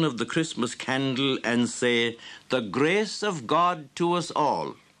direction of the Christmas candle and say, "The grace of God to us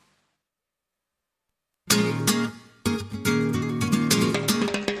all."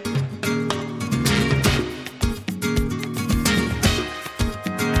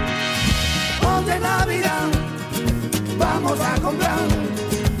 De Navidad vamos a comprar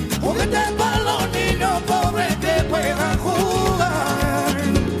juguetes para los niños pobres que puedan jugar.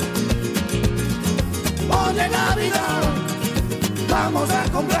 Oh, de Navidad vamos a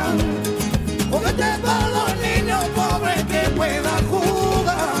comprar juguetes para los niños pobres que puedan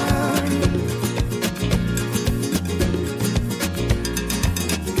jugar.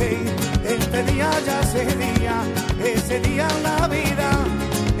 Que este día ya sería, ese día en la vida,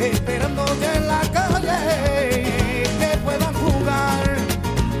 esperando que en la calle que puedan jugar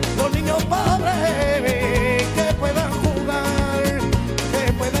los niños pobres, que puedan jugar, que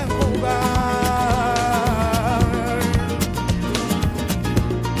puedan jugar.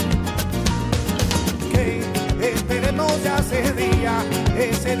 Que esperemos ya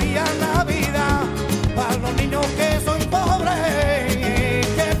ese día en la vida, para los niños que son pobres,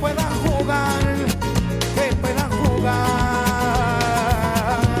 que puedan jugar, que puedan jugar.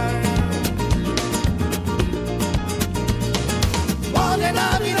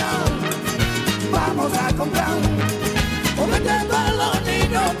 Vamos a comprar juguetes para los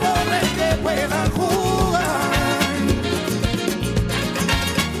niños pobres que puedan jugar.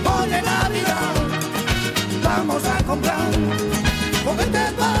 Hoy en Navidad vamos a comprar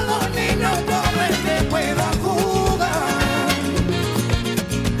juguetes para los niños pobres que puedan jugar.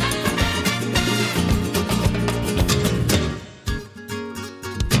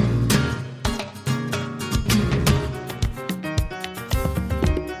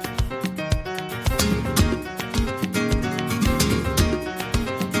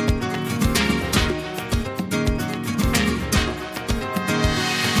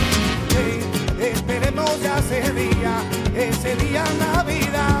 Ese día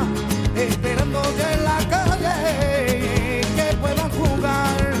Navidad, esperando que en la calle que puedan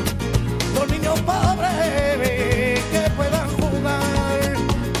jugar los niños pobres, que puedan jugar,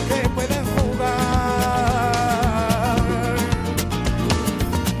 que puedan jugar.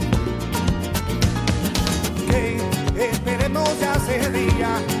 Que esperemos ya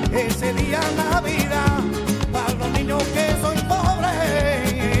ese día Navidad, para los niños que son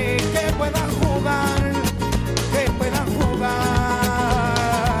pobres, que puedan jugar, que puedan jugar.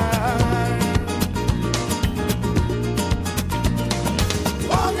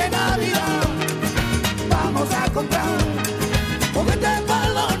 Oh, de Navidad vamos a comprar juguetes para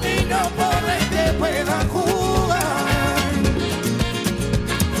los niños pobres que puedan jugar.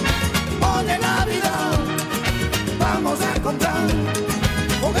 Oh, de Navidad vamos a comprar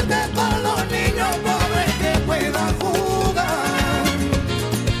juguetes para los niños pobres que puedan jugar.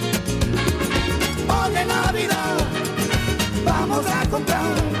 Oh, de Navidad vamos a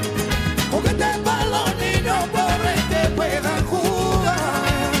comprar juguetes para los niños pobres que puedan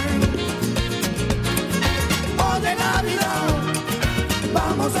jugar. Oh, de Navidad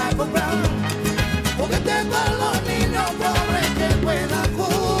vamos a comprar juguetes para los niños pobres que puedan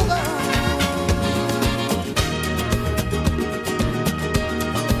jugar.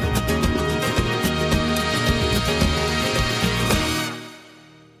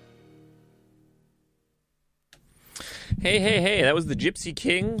 Hey, that was the Gypsy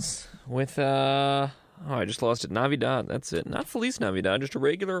Kings with, I just lost it. Navidad, that's it. Not Feliz Navidad, just a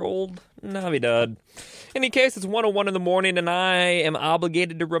regular old Navidad. In any case, it's 1:01 in the morning, and I am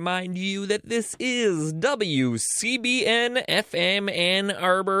obligated to remind you that this is WCBN FM Ann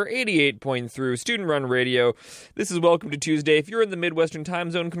Arbor 88.3 student-run radio. This is Welcome to Tuesday. If you're in the Midwestern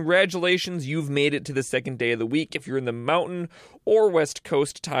time zone, congratulations, you've made it to the second day of the week. If you're in the Mountain or West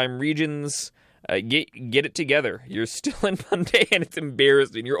Coast time regions, Get it together. You're still in Monday, and it's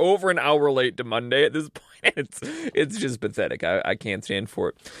embarrassing. You're over an hour late to Monday at this point. It's just pathetic. I can't stand for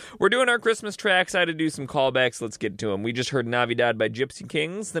it. We're doing our Christmas tracks. I had to do some callbacks. Let's get to them. We just heard Navidad by Gypsy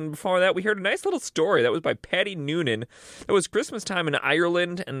Kings. Then before that, we heard a nice little story. That was by Paddy Noonan. It was Christmas Time in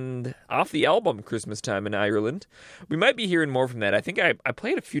Ireland, and off the album Christmas Time in Ireland. We might be hearing more from that. I think I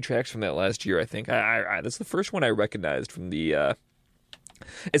played a few tracks from that last year. I think that's the first one I recognized from the...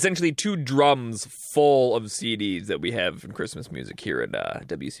 essentially 2 drums full of CDs that we have in Christmas music here at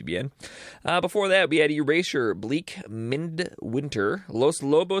WCBN. Before that, we had Erasure, Bleak Midwinter. Los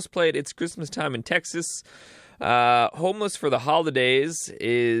Lobos played It's Christmas Time in Texas. Homeless for the Holidays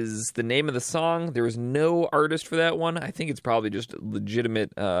is the name of the song. There was no artist for that one. I think it's probably just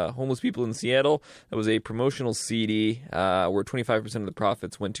legitimate homeless people in Seattle. That was a promotional CD where 25% of the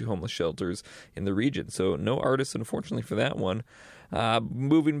profits went to homeless shelters in the region. So no artist, unfortunately, for that one.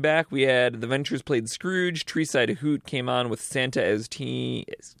 Moving back, we had The Ventures played Scrooge. Treeside Hoot came on with Santa as seen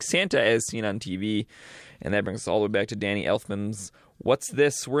on TV. And that brings us all the way back to Danny Elfman's What's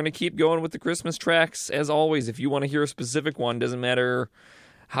This? We're going to keep going with the Christmas tracks. As always, if you want to hear a specific one, doesn't matter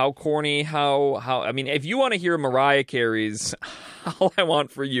how corny, I mean, if you want to hear Mariah Carey's All I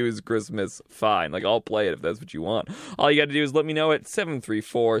Want for You is Christmas, fine. Like, I'll play it if that's what you want. All you got to do is let me know at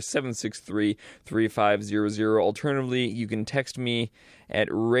 734-763-3500. Alternatively, you can text me at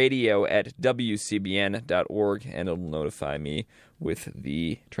radio@wcbn.org, and it'll notify me with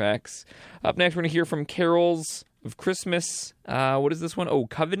the tracks. Up next, we're going to hear from Carols of Christmas. What is this one? Oh,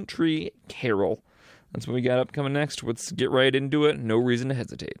 Coventry Carol. That's what we got up coming next. Let's get right into it. No reason to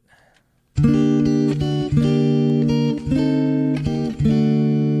hesitate.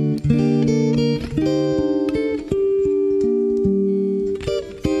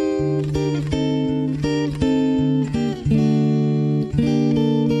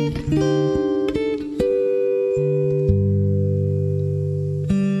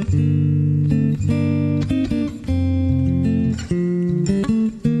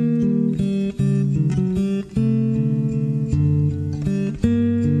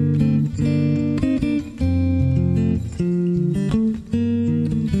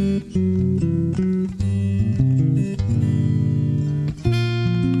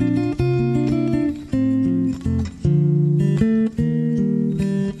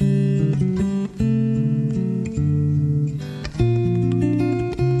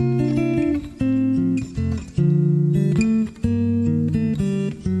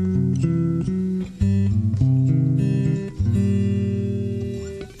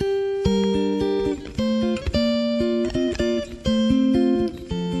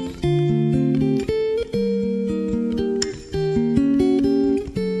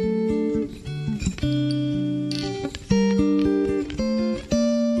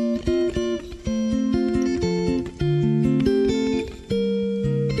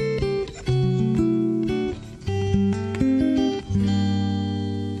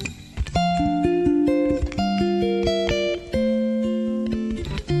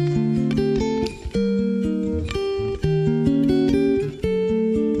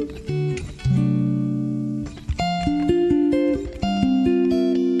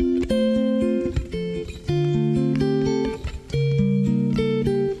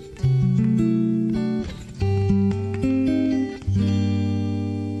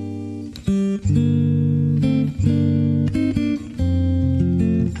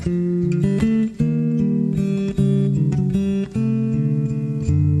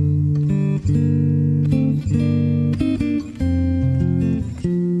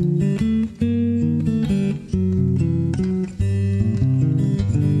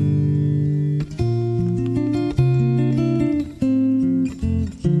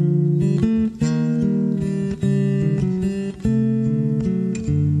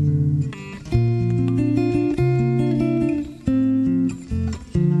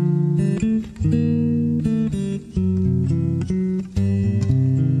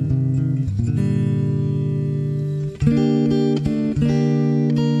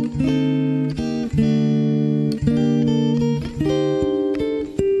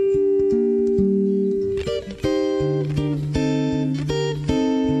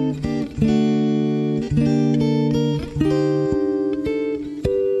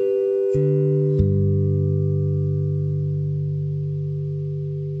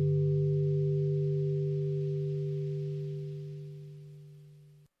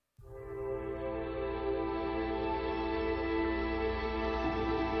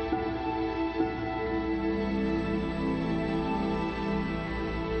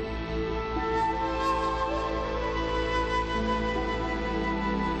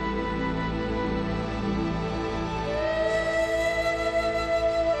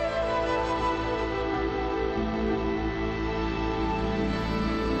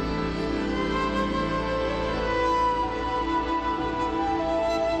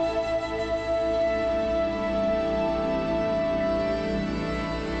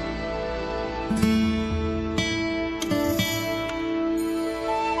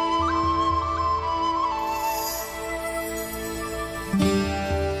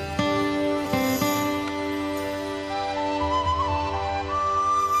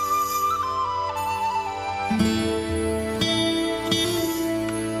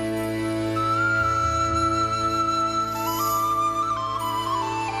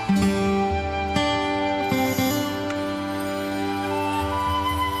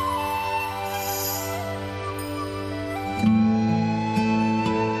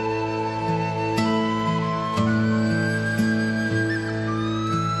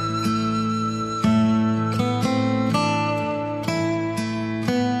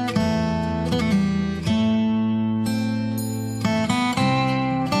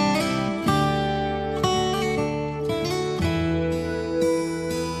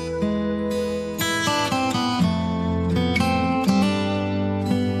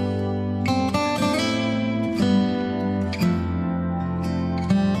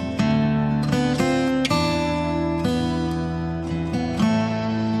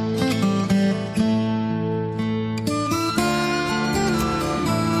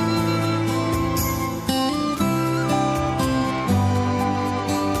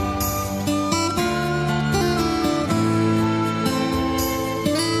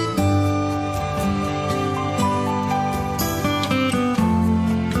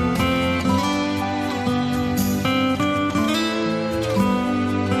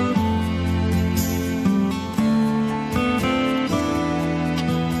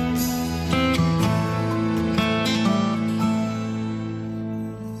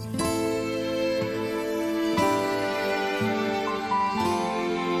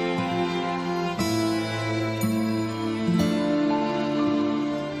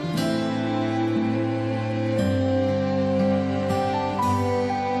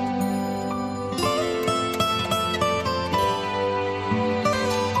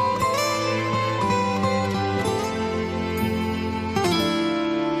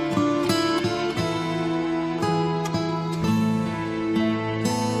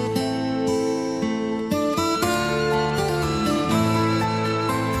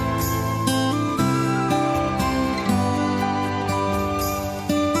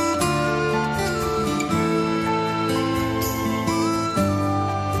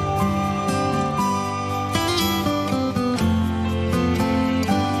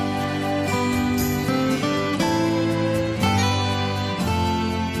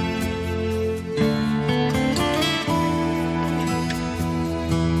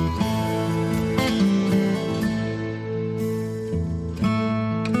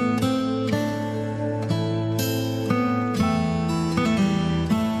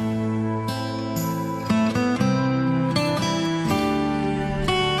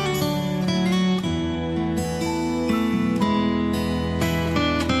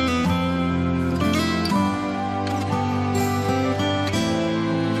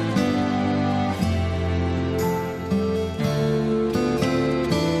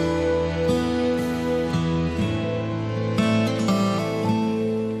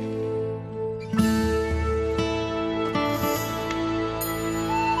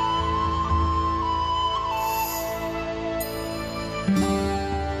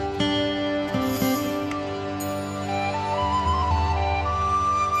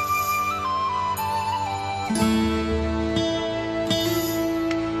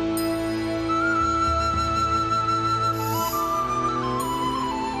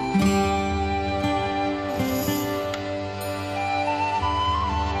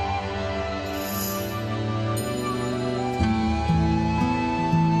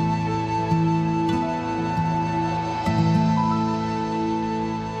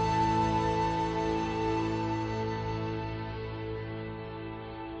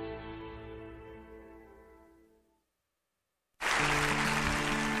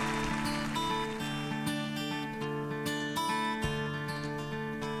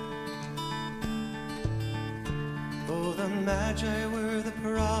 Oh, the Magi were the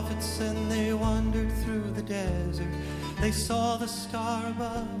prophets, and they wandered through the desert. They saw the star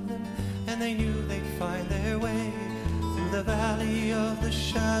above them, and they knew they'd find their way through the valley of the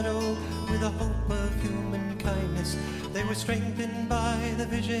shadow with the hope of human kindness. They were strengthened by the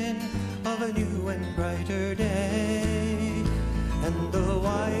vision of a new and brighter day. And the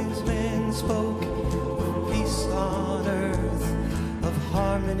wise men spoke of peace on earth, of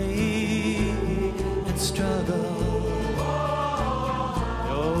harmony and struggle.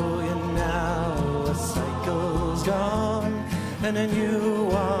 Oh, and now a cycle's gone and a new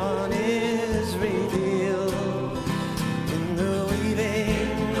one is revealed in the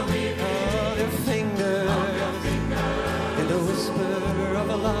weaving of your finger, in the whisper of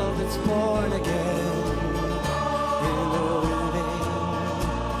a love that's born again, in the weaving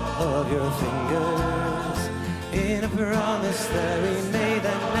of your fingers, in a promise that we made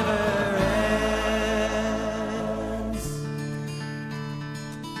that never ends.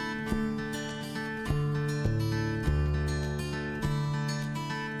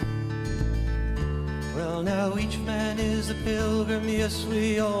 Well, now each man is a pilgrim, yes,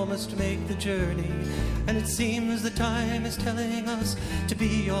 we all must make the journey. And it seems the time is telling us to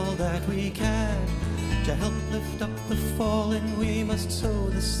be all that we can. To help lift up the fallen, we must sow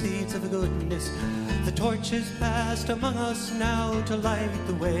the seeds of goodness. The torch is passed among us now to light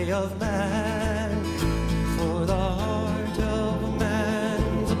the way of man. For the heart of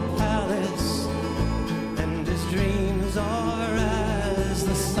man's a palace, and his dreams are as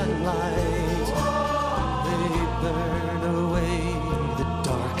the sunlight. They burn away the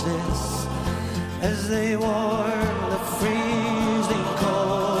darkness as they warm the freezing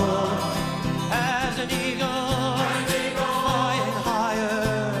cold. As an eagle flying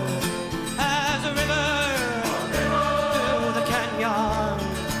higher, as a river through the canyon,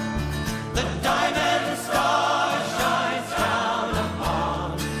 the diamond star shines down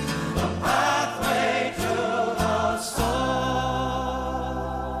upon the pathway to the soul.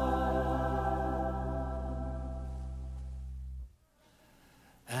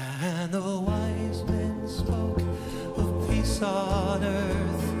 And the wise men spoke of peace on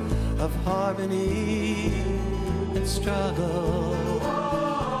earth, of harmony and struggle.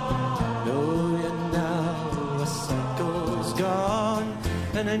 Know you now a cycle's gone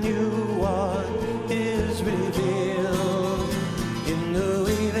and a new one is revealed in the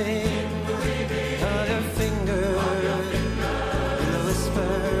weaving of your finger, in the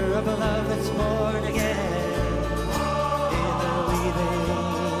whisper of a love that's born again, in the weaving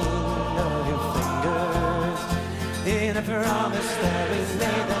of your fingers, in a promise that we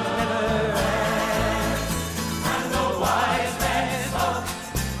made that never ends. And the wise men spoke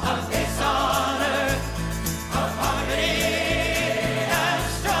of peace on earth, of harmony and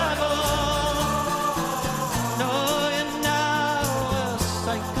struggle. Knowing now a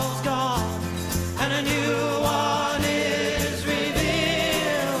cycle's gone and a new one is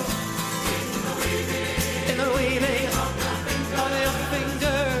revealed in the weaving of your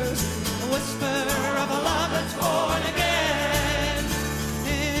fingers, a whisper of a love that's born again,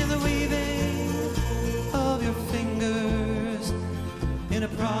 in the weaving of your fingers, in a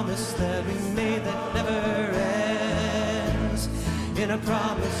promise that we made that never ends, in a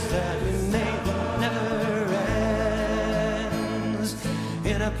promise that we made that never ends,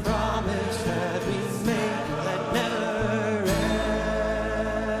 in a promise that we made that never ends.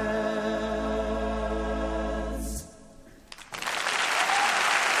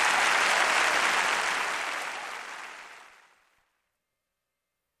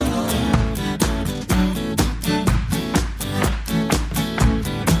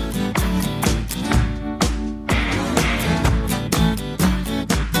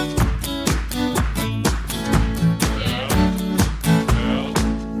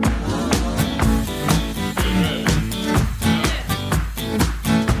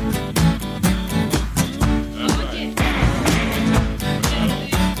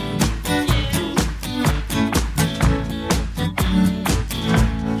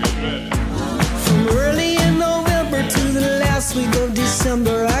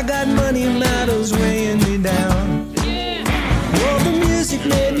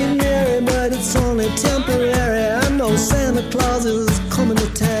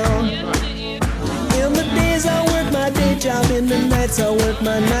 nights I work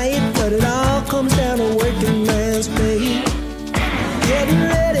my night, but it all comes down to working man's pay. Getting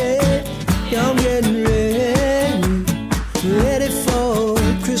ready, yeah, I'm getting ready for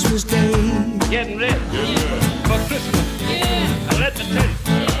Christmas Day. Getting ready for Christmas. And let me tell you,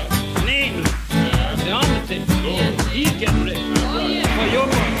 name the undertaker. He's getting ready for your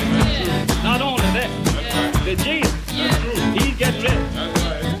birthday. Not only that, the Jesus, he's getting ready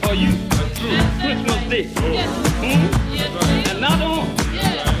for you. Christmas Day. And not only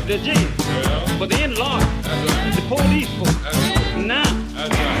the Jesus, but the in-law, the police folks. Now,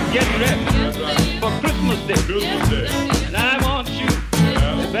 getting ready for Christmas Day. And I want you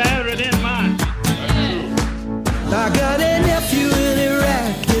to bear it in mind. I got a nephew in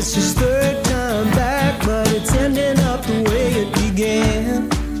Iraq, it's his third time back, but it's ending up the way it began.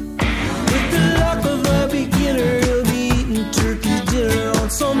 With the luck of a beginner, he'll be eating turkey dinner on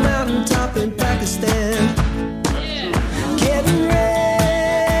some mountaintop in Pakistan. Getting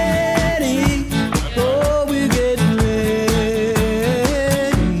ready, oh, we're getting ready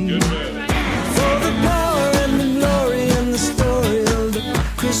for the power and the glory and the story of the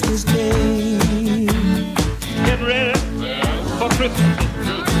Christmas Day. Getting ready for Christmas.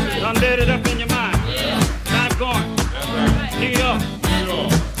 Done laid it up in your mind. I'm going. New York,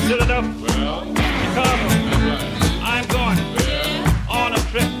 Philadelphia, Chicago. I'm going on a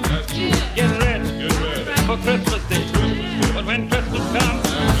trip. Getting ready for Christmas Day. But when Christmas comes,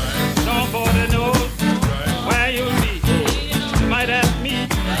 nobody knows where you'll be. You might ask me.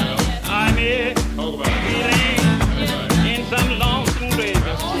 I'm here. Feeling in some lonesome grave.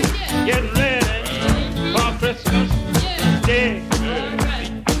 Getting ready for Christmas Day.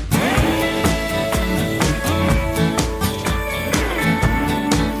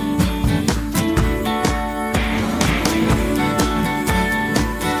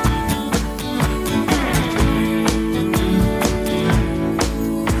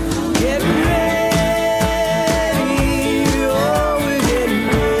 Getting ready, oh, we're getting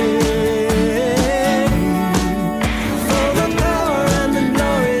ready for the power and the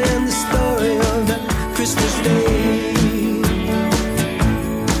glory and the story of the Christmas Day.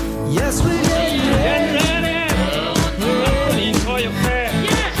 Yes, we're getting Get ready. ready for your prayer.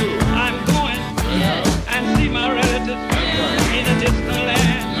 I'm going and see my relatives in a distant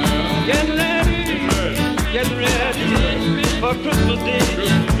land. Get ready for Christmas Day.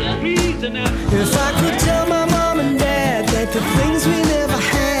 Please and If I could tell my mom and dad that the things we never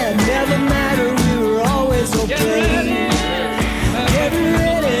had never mattered, we were always okay. Getting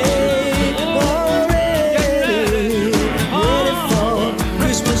ready, oh, ready for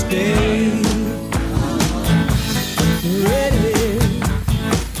Christmas Day. Ready,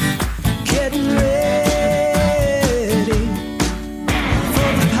 getting ready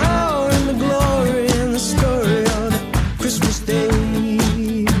for the power and the glory and the story of the Christmas Day.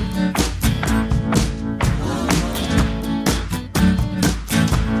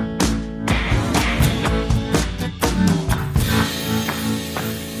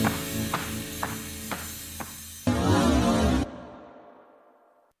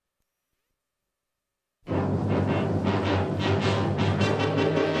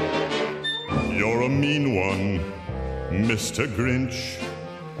 You're a mean one, Mr. Grinch.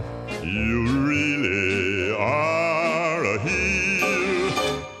 You really are a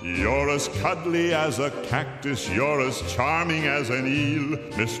heel. You're as cuddly as a cactus. You're as charming as an eel,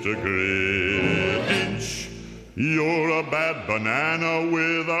 Mr. Grinch. You're a bad banana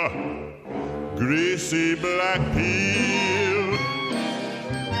with a greasy black peel.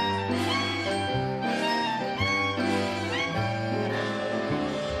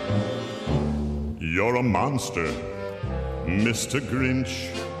 You're a monster, Mr. Grinch.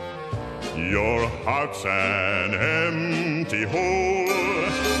 Your heart's an empty hole.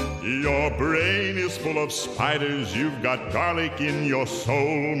 Your brain is full of spiders. You've got garlic in your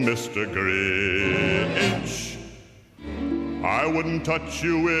soul, Mr. Grinch. I wouldn't touch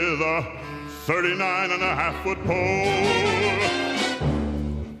you with a 39.5-foot pole.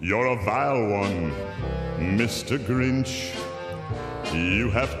 You're a vile one, Mr. Grinch. You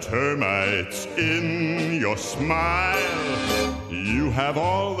have termites in your smile. You have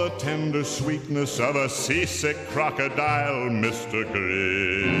all the tender sweetness of a seasick crocodile, Mr.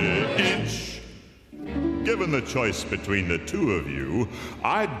 Grinch. Given the choice between the two of you,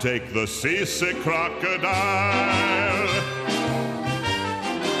 I'd take the seasick crocodile.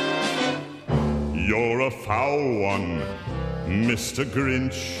 You're a foul one, Mr.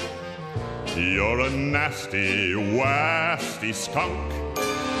 Grinch. You're a nasty, wasty skunk.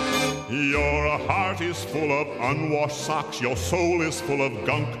 Your heart is full of unwashed socks. Your soul is full of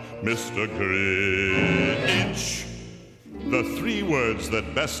gunk, Mr. Grinch. The three words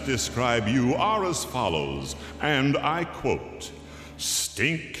that best describe you are as follows, and I quote,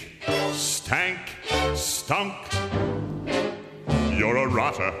 stink, stank, stunk. You're a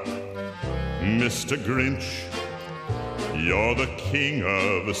rotter, Mr. Grinch. You're the king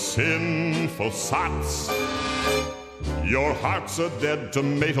of sinful sots. Your heart's a dead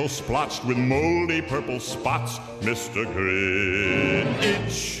tomato splotched with moldy purple spots, Mr.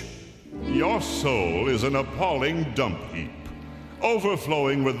 Grinch. Your soul is an appalling dump heap,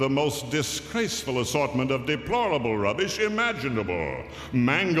 overflowing with the most disgraceful assortment of deplorable rubbish imaginable,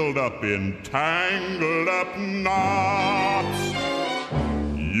 mangled up in tangled up knots.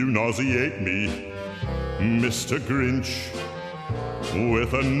 You nauseate me, Mr. Grinch,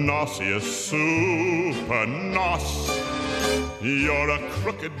 with a nauseous super nos. You're a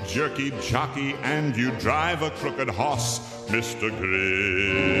crooked jerky jockey and you drive a crooked hoss, Mr.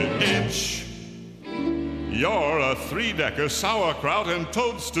 Grinch. You're a three-decker sauerkraut and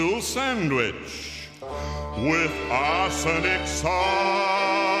toadstool sandwich with arsenic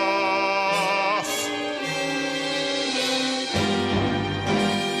sauce.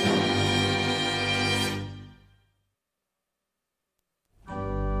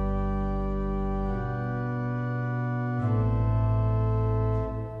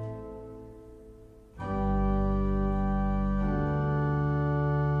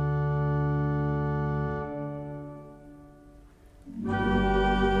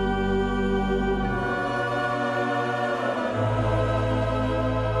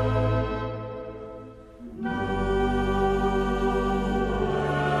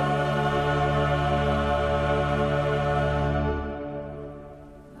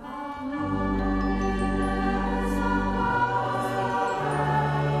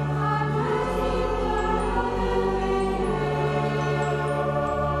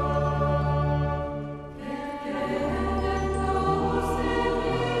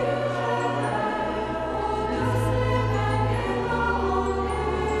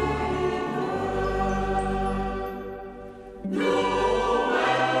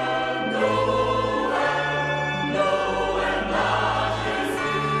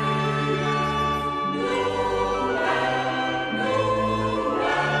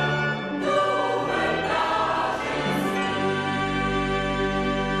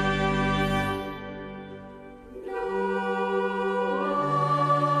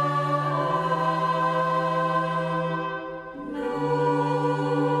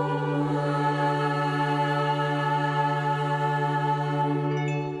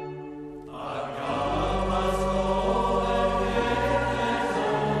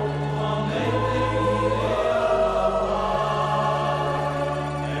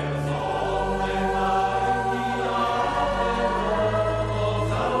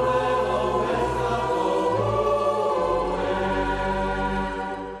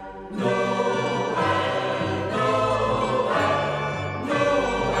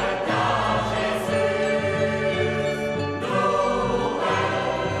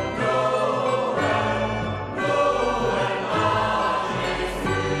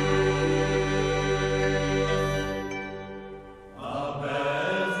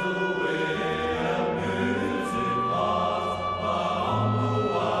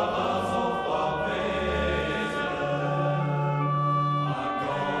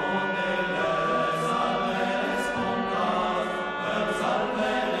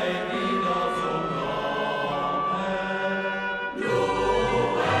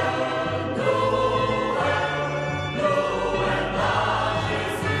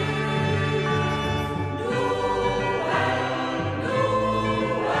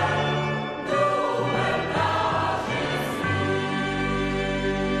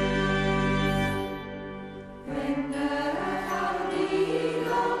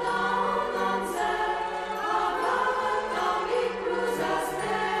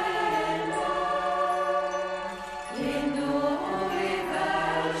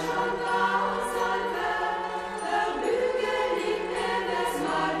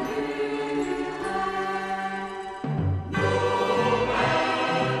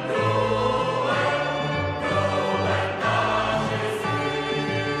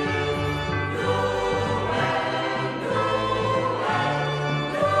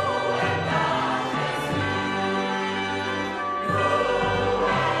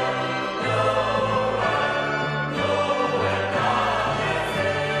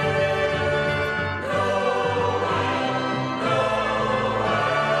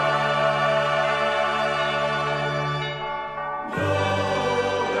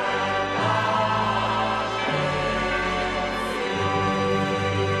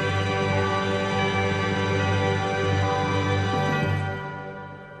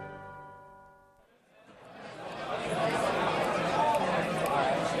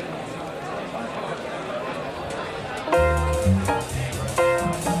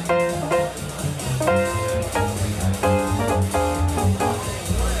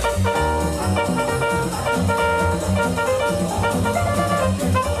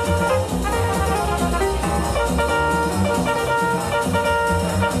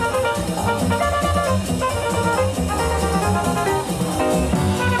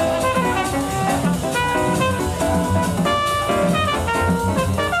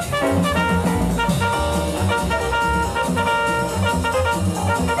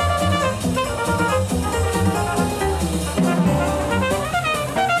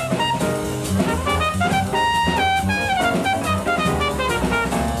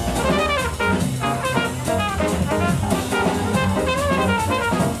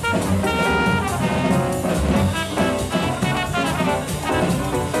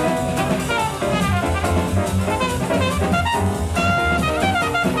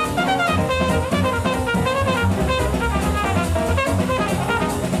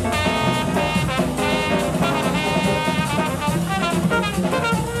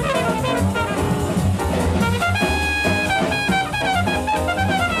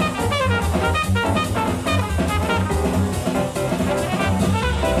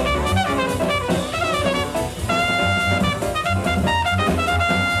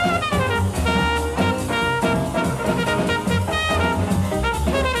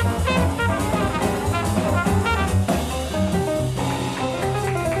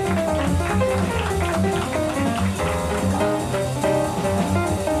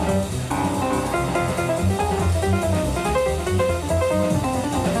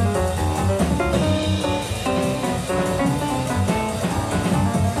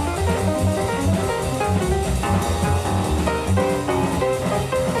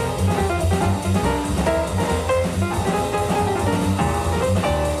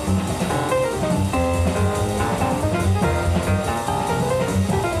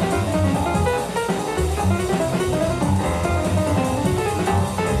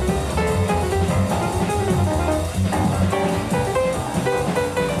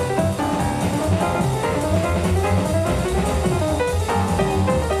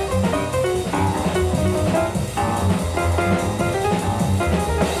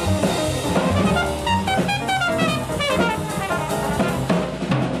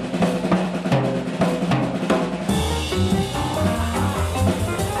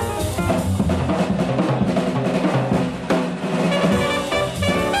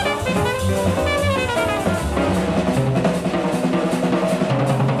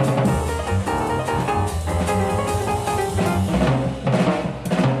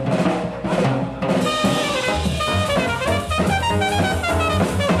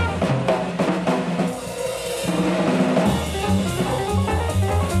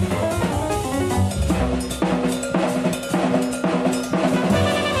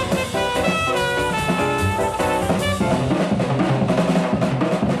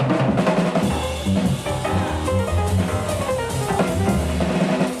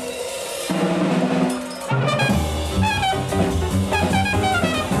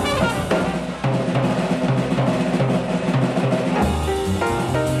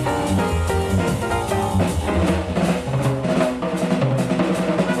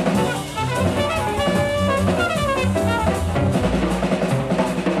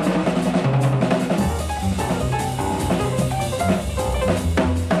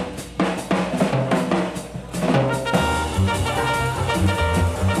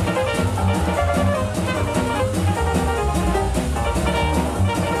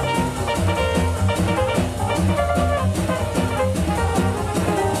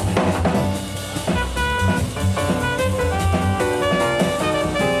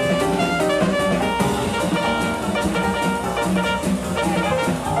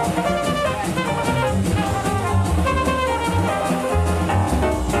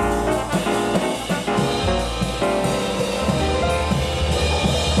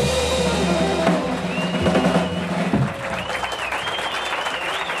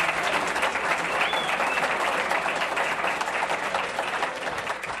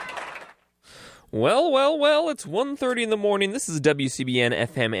 Well, it's 1:30 in the morning. This is WCBN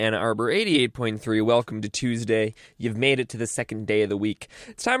FM Ann Arbor, 88.3. Welcome to Tuesday. You've made it to the second day of the week.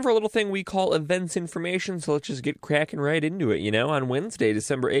 It's time for a little thing we call events information, so let's just get cracking right into it, on Wednesday,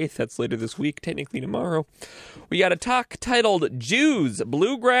 December 8th. That's later this week, technically tomorrow. We got a talk titled Jews,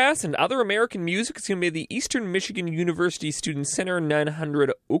 Bluegrass, and Other American Music. It's going to be at the Eastern Michigan University Student Center,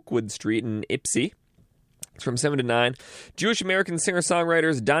 900 Oakwood Street in Ypsi. It's from 7 to 9. Jewish-American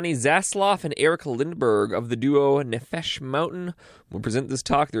singer-songwriters Donnie Zasloff and Eric Lindberg of the duo Nefesh Mountain will present this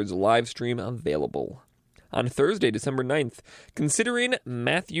talk. There's a live stream available. On Thursday, December 9th, Considering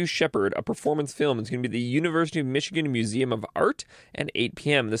Matthew Shepard, a performance film. It's going to be at the University of Michigan Museum of Art at 8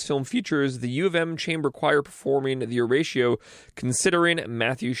 p.m. This film features the U of M Chamber Choir performing the Oratio Considering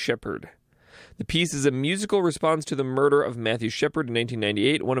Matthew Shepard. The piece is a musical response to the murder of Matthew Shepard in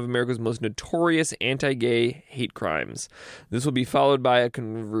 1998, one of America's most notorious anti-gay hate crimes. This will be followed by a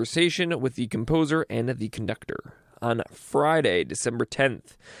conversation with the composer and the conductor. On Friday, December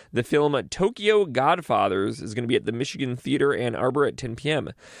 10th, the film Tokyo Godfathers is going to be at the Michigan Theater Ann Arbor at 10 p.m.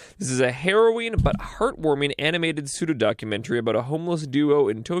 This is a harrowing but heartwarming animated pseudo-documentary about a homeless duo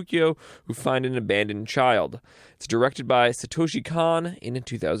in Tokyo who find an abandoned child. It's directed by Satoshi Kon in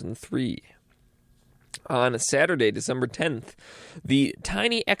 2003. On Saturday, December 10th, the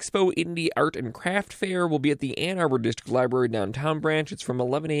Tiny Expo Indie Art and Craft Fair will be at the Ann Arbor District Library downtown branch. It's from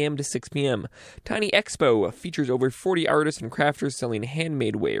 11 a.m. to 6 p.m. Tiny Expo features over 40 artists and crafters selling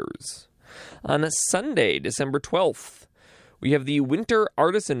handmade wares. On Sunday, December 12th, we have the Winter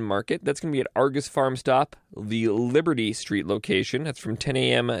Artisan Market. That's going to be at Argus Farm Stop, the Liberty Street location. That's from 10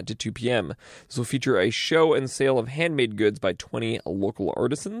 a.m. to 2 p.m. This will feature a show and sale of handmade goods by 20 local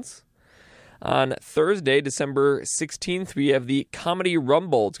artisans. On Thursday, December 16th, we have the Comedy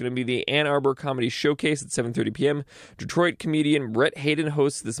Rumble. It's going to be the Ann Arbor Comedy Showcase at 7:30 p.m. Detroit comedian Brett Hayden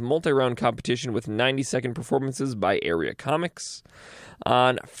hosts this multi-round competition with 90-second performances by area comics.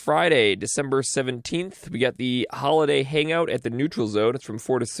 On Friday, December 17th, we got the Holiday Hangout at the Neutral Zone. It's from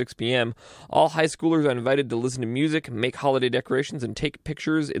 4 to 6 p.m. All high schoolers are invited to listen to music, make holiday decorations, and take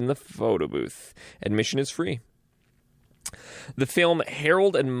pictures in the photo booth. Admission is free. The film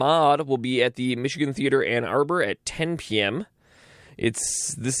Harold and Maude will be at the Michigan Theater Ann Arbor at 10 p.m.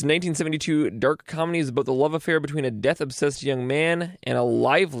 This 1972 dark comedy is about the love affair between a death-obsessed young man and a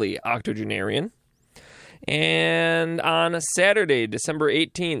lively octogenarian. And on Saturday, December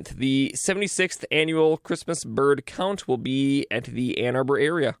 18th, the 76th annual Christmas bird count will be at the Ann Arbor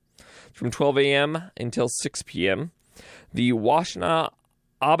area from 12 a.m. until 6 p.m. The Washtenaw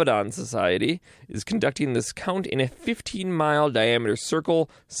Abaddon Society is conducting this count in a 15-mile diameter circle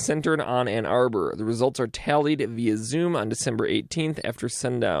centered on Ann Arbor. The results are tallied via Zoom on December 18th after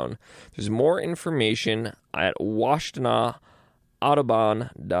sundown. There's more information at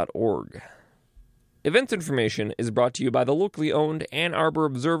washtenawaudubon.org. Events information is brought to you by the locally owned Ann Arbor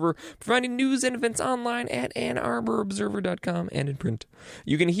Observer, providing news and events online at AnnArborObserver.com and in print.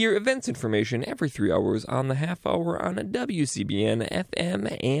 You can hear events information every 3 hours on the half hour on WCBN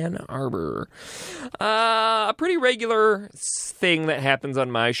FM Ann Arbor. A pretty regular thing that happens on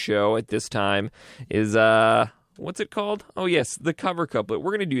my show at this time is, what's it called? Oh, yes, the cover couplet.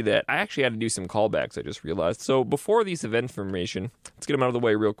 We're going to do that. I actually had to do some callbacks, I just realized. So before these event information, let's get them out of the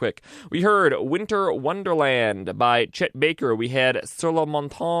way real quick. We heard Winter Wonderland by Chet Baker. We had Sur la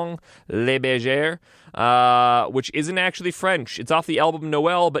montagne, les bergères, which isn't actually French. It's off the album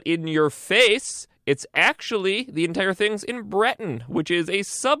Noël, but in your face, it's actually, the entire thing's in Breton, which is a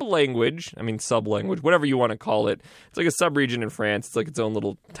sub-language, whatever you want to call it. It's like a sub-region in France. It's like its own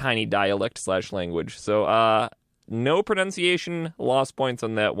little tiny dialect/language. So, no pronunciation lost points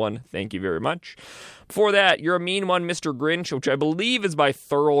on that one. Thank you very much. Before that, You're a Mean One, Mr. Grinch, which I believe is by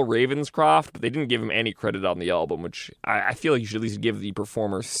Thurl Ravenscroft, but they didn't give him any credit on the album, which I feel like you should at least give the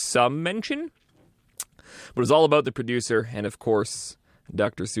performer some mention. But it's all about the producer and, of course,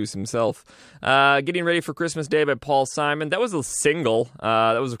 Dr. Seuss himself. Getting Ready for Christmas Day by Paul Simon. That was a single.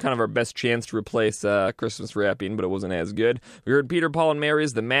 That was kind of our best chance to replace Christmas rapping, but it wasn't as good. We heard Peter, Paul, and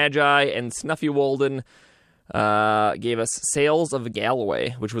Mary's The Magi, and Snuffy Walden gave us Sales of Galloway,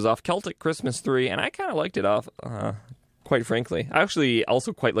 which was off Celtic Christmas 3, and I kind of liked it off, quite frankly. I actually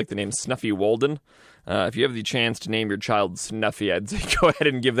also quite like the name Snuffy Walden. If you have the chance to name your child Snuffy, I'd say go ahead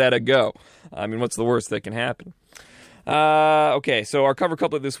and give that a go. I mean, what's the worst that can happen? Okay, so our cover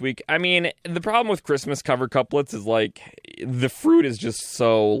couplet this week. I mean, the problem with Christmas cover couplets is, like, the fruit is just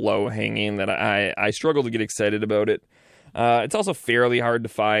so low-hanging that I struggle to get excited about it. It's also fairly hard to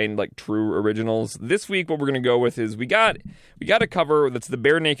find, like, true originals. This week, what we're going to go with is we got a cover that's the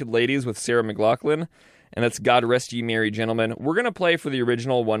Bare Naked Ladies with Sarah McLachlan. and that's God Rest Ye Merry Gentlemen. We're going to play for the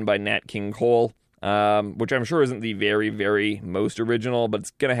original one by Nat King Cole, which I'm sure isn't the very, very most original, but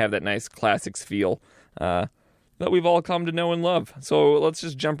it's going to have that nice classics feel that we've all come to know and love. So let's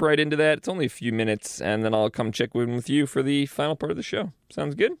just jump right into that. It's only a few minutes, and then I'll come check in with you for the final part of the show.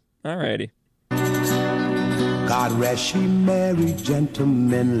 Sounds good? Alrighty. God rest ye merry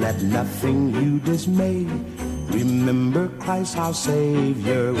gentlemen, let nothing you dismay. Remember Christ our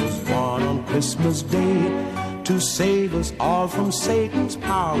Savior was born on Christmas Day to save us all from Satan's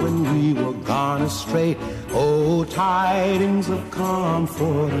power when we were gone astray. Oh, tidings of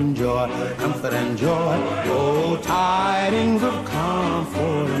comfort and joy, comfort and joy. Oh, tidings of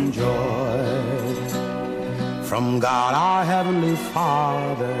comfort and joy. From God our Heavenly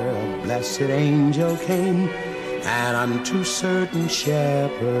Father, a blessed angel came, and unto certain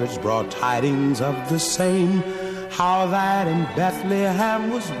shepherds brought tidings of the same, how that in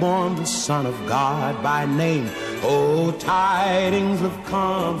Bethlehem was born the Son of God by name. Oh, tidings of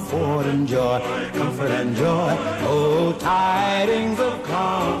comfort and joy, comfort and joy. Oh, tidings of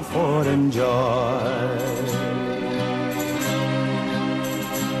comfort and joy.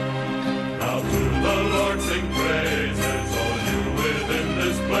 Now to the Lord sing praises, all you within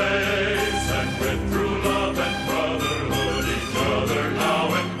this place, and with true love and brotherhood each other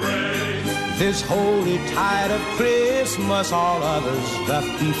now embrace. This holy tide of Christmas all others doth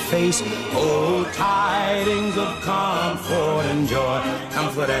deface. Oh, tidings of comfort and joy,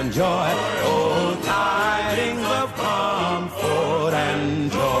 comfort and joy. Oh, tidings of comfort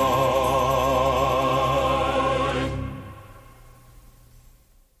and joy.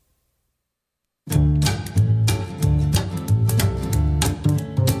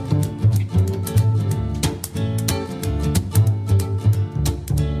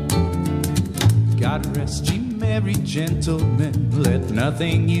 God rest ye merry gentlemen, let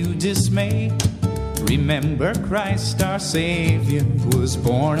nothing you dismay. Remember Christ our Savior was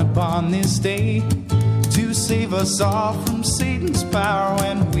born upon this day to save us all from Satan's power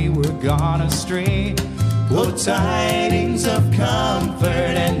when we were gone astray. Oh, tidings of comfort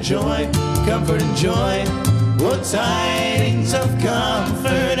and joy, comfort and joy. Oh, tidings of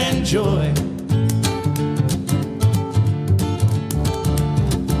comfort and joy.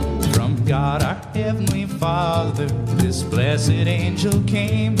 God our Heavenly Father, this blessed angel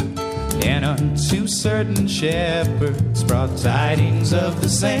came, and unto certain shepherds brought tidings of the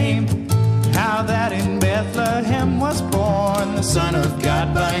same, how that in Bethlehem was born the Son of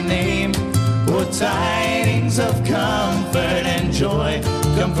God by name. Oh, tidings of comfort and joy,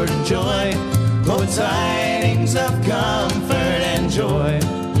 comfort and joy. Oh, tidings of comfort and joy.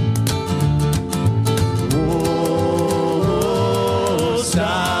 Oh,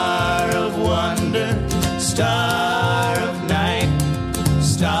 star of wonder, star of night,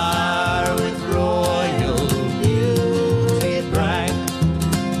 star with royal beauty bright,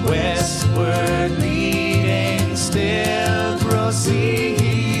 westward leading, still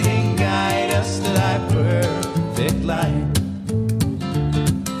proceeding, guide us to thy perfect light.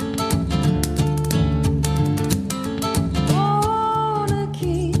 Born a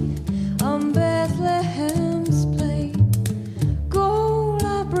king on Bethlehem's plain, gold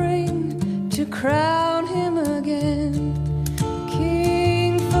I bring to crown him again,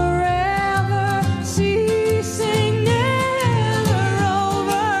 King forever, ceasing never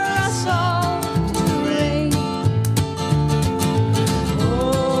over us all to reign.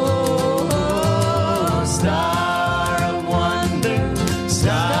 Oh, star of wonder,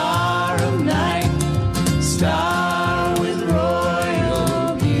 star of night, star with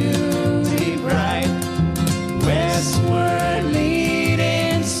royal beauty bright, westward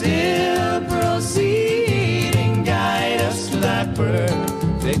leading, still proceeding, guide us to thy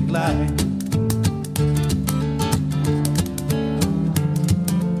perfect light.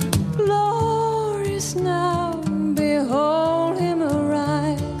 Glorious now, behold him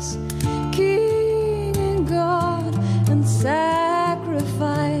arise, King and God and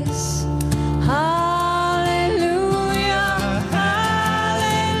sacrifice. Hallelujah,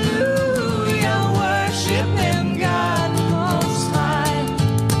 hallelujah, worship him, God most high.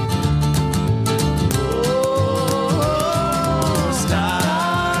 Oh,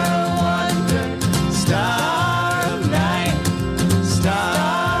 star of wonder, star of night,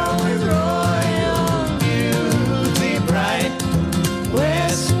 star with royal beauty bright,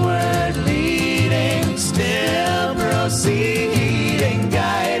 westward leading, still proceeding,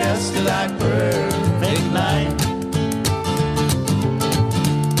 guide us to thy perfect light.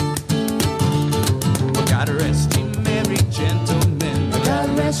 God rest ye merry gentlemen, God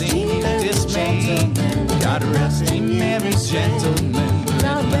rest ye merry gentlemen, God rest ye merry gentlemen,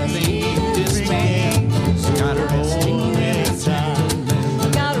 God rest ye dismay.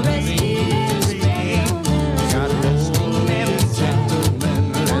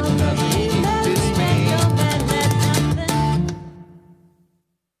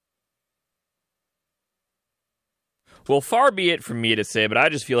 Well, far be it from me to say, but I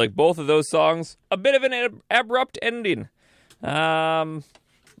just feel like both of those songs, a bit of an abrupt ending. I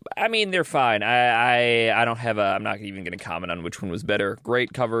mean, they're fine. I don't have I'm not even going to comment on which one was better.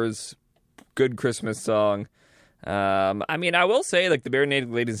 Great covers, good Christmas song. I mean, I will say, like, the Bare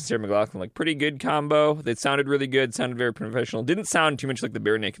Naked Ladies and Sarah McLachlan, like, pretty good combo. They sounded really good, sounded very professional. Didn't sound too much like the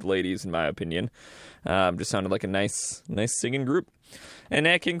Bare Naked Ladies, in my opinion. Just sounded like a nice singing group. And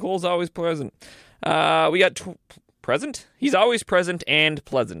Nat King Cole's always present. We got present? He's always present and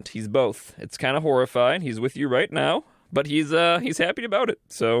pleasant. He's both. It's kind of horrifying. He's with you right now, but he's happy about it.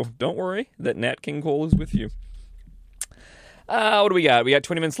 So don't worry that Nat King Cole is with you. What do we got? We got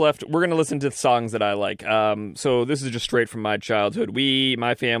 20 minutes left. We're going to listen to the songs that I like. So this is just straight from my childhood.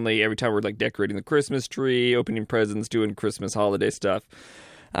 My family, every time we're like decorating the Christmas tree, opening presents, doing Christmas holiday stuff,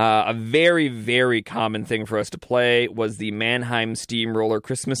 a very, very common thing for us to play was the Mannheim Steamroller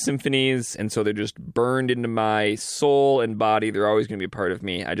Christmas Symphonies. And so they're just burned into my soul and body. They're always going to be a part of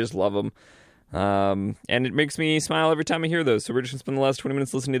me. I just love them. And it makes me smile every time I hear those. So we're just going to spend the last 20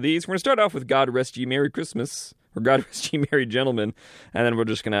 minutes listening to these. We're going to start off with God Rest Ye Merry Christmas, or God Rest Ye Merry Gentlemen, and then we're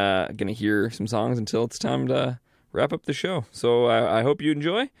just gonna hear some songs until it's time to wrap up the show. So I hope you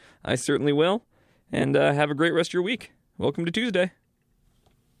enjoy. I certainly will, and have a great rest of your week. Welcome to Tuesday.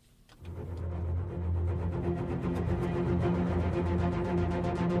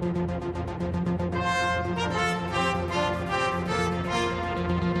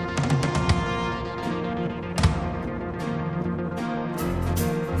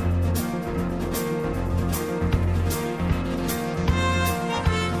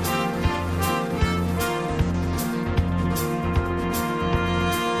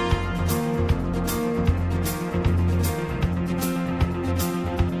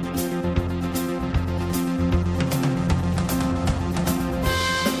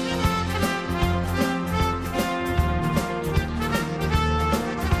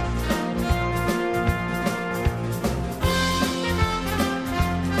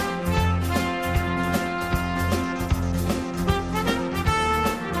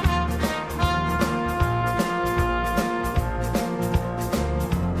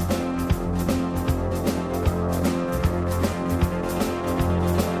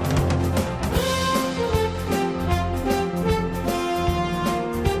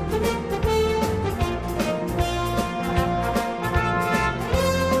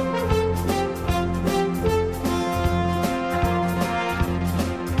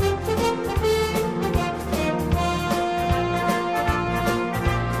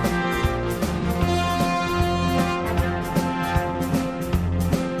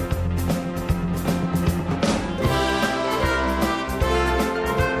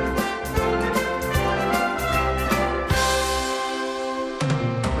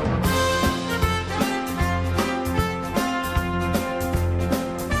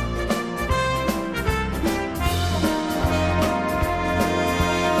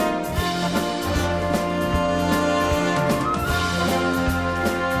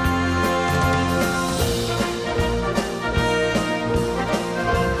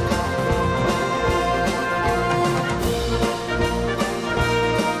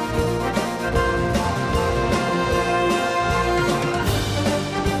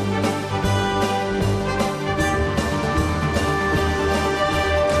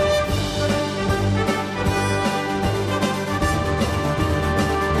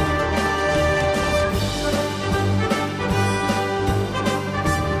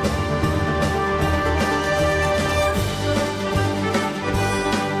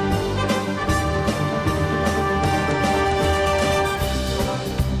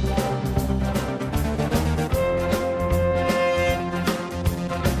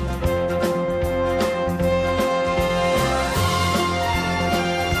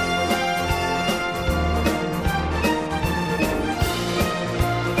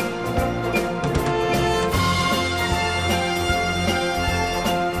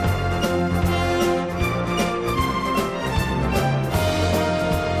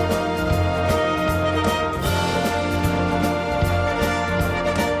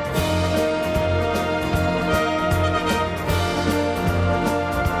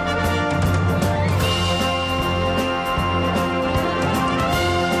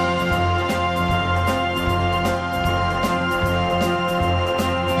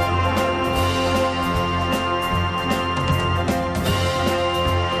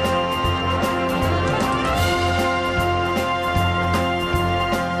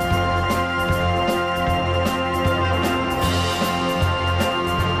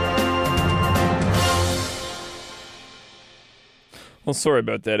 Well, sorry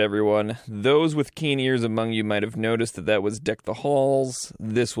about that, everyone. Those with keen ears among you might have noticed that that was Deck the Halls.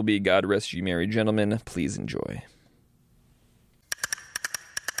 This will be God Rest You Merry Gentlemen. Please enjoy.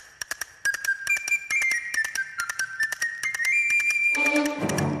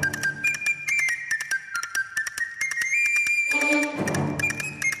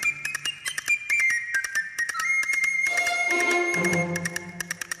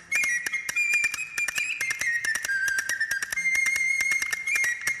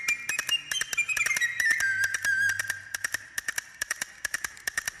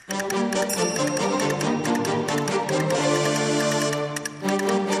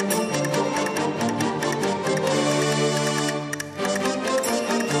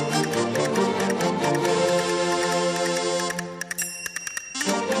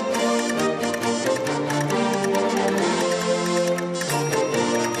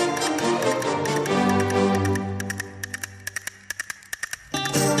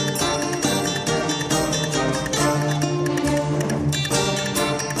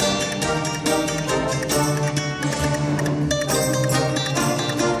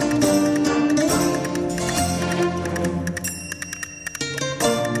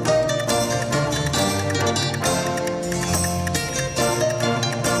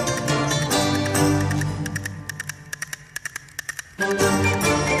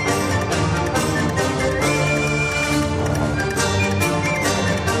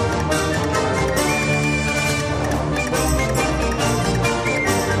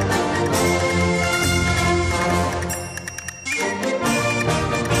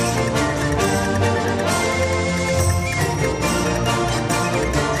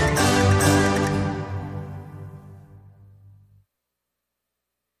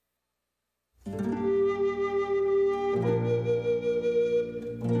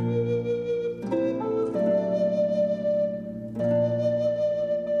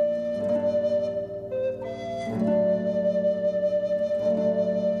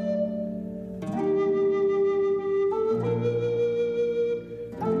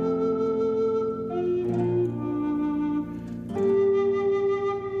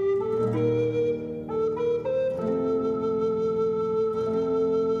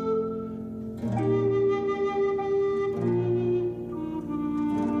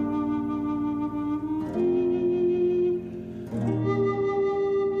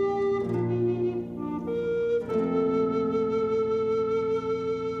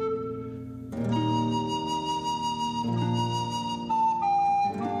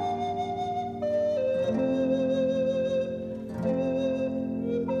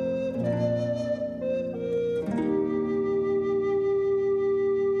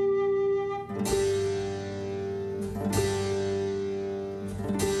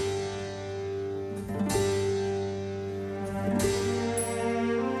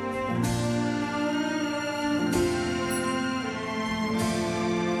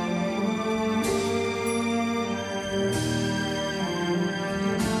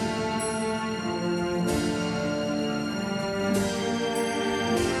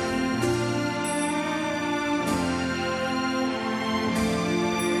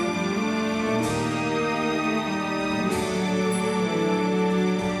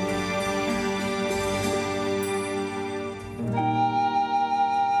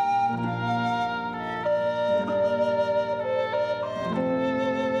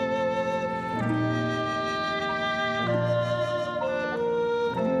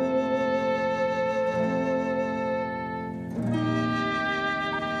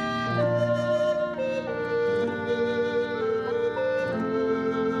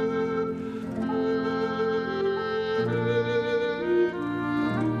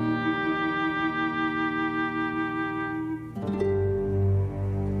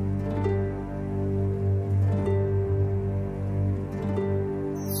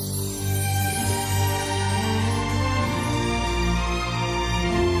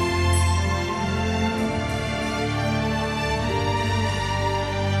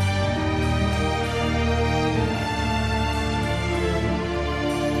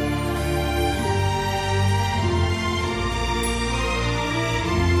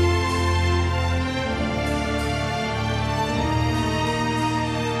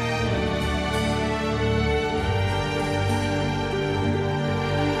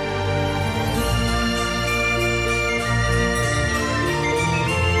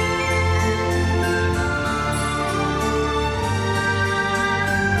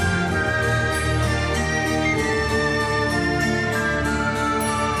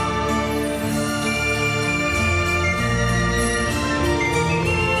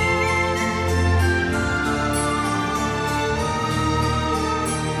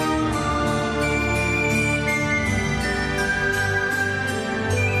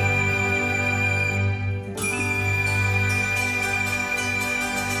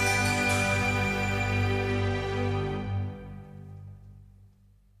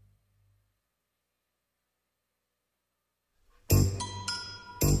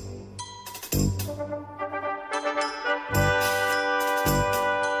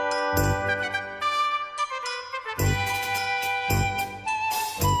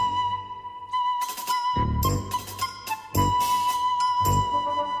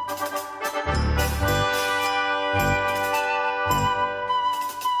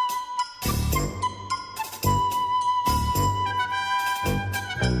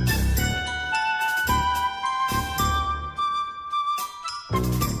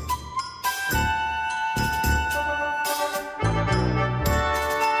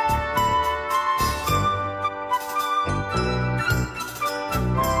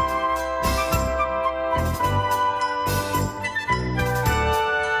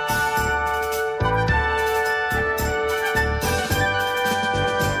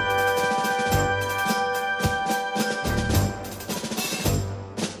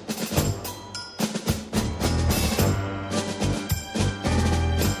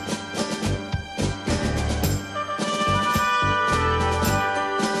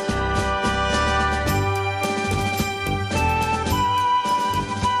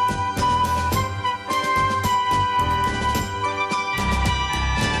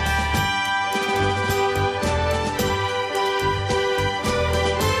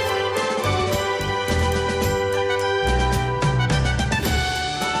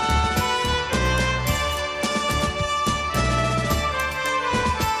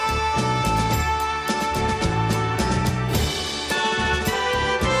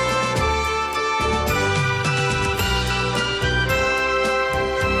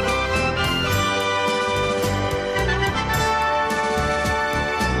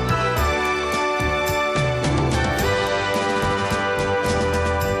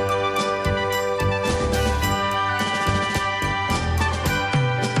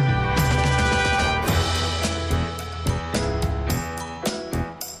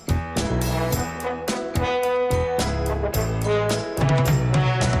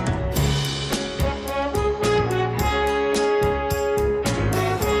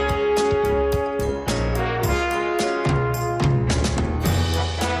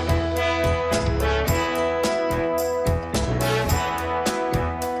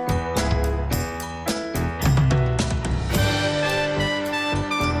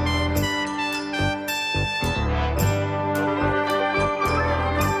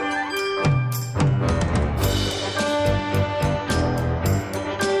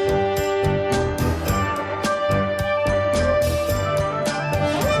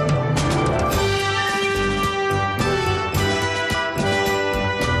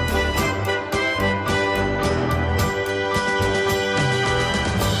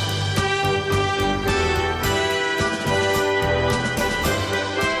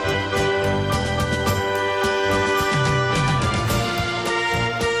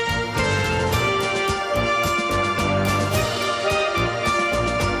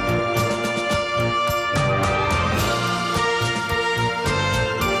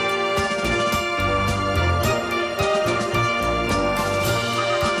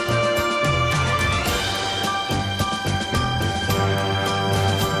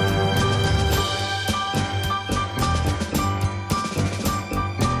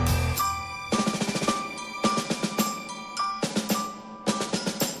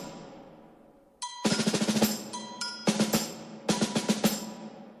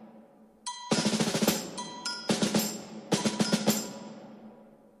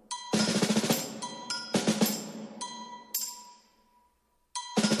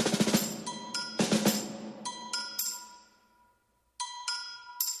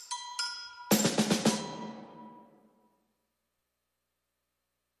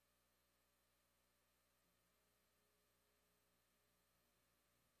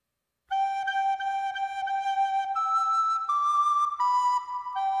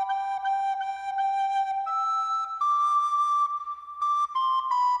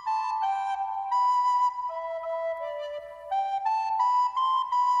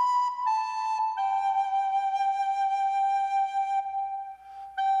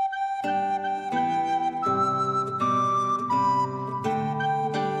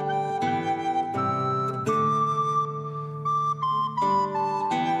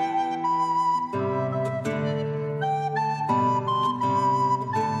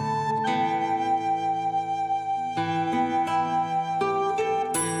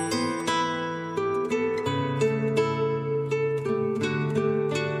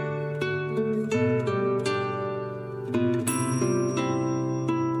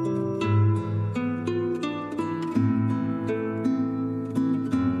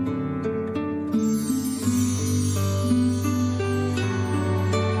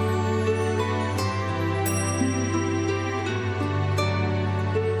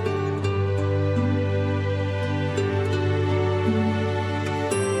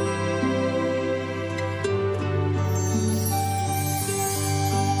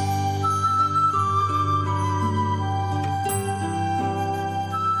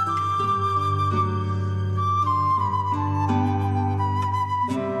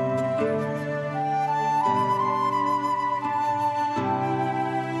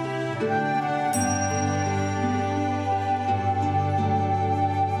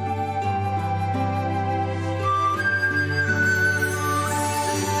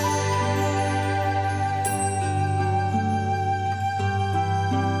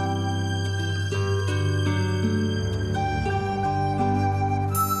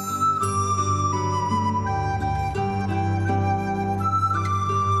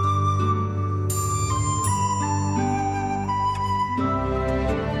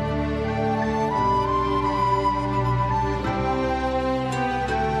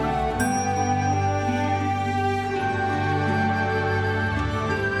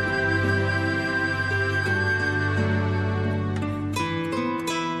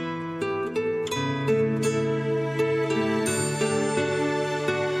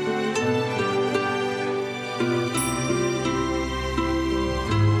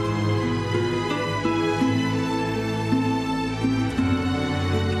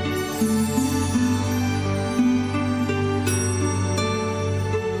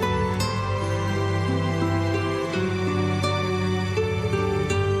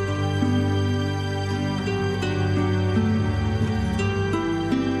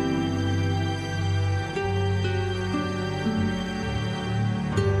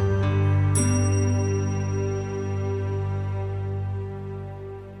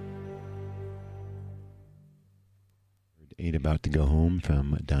 Go Home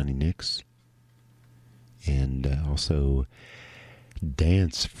from Donnie Nix. And also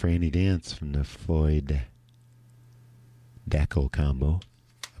Dance, Franny Dance from the Floyd Dackel combo.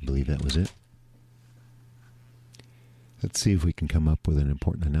 I believe that was it. Let's see if we can come up with an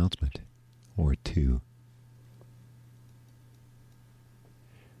important announcement or two.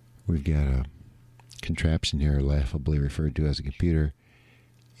 We've got a contraption here laughably referred to as a computer,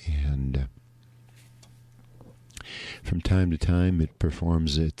 and from time to time it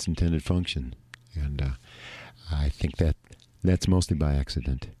performs its intended function, and I think that's mostly by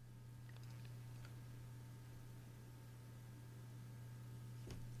accident.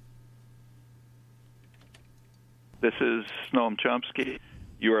 This is Noam Chomsky.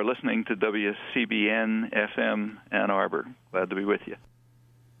 You are listening to WCBN FM Ann Arbor. Glad to be with you.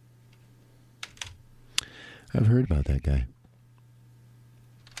 I've heard about that guy.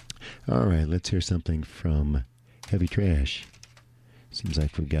 All right, let's hear something from Heavy Trash. Seems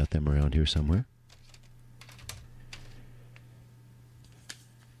like we've got them around here somewhere.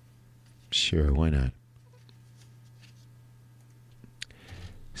 Sure, why not?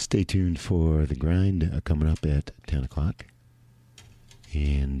 Stay tuned for The Grind coming up at 10 o'clock.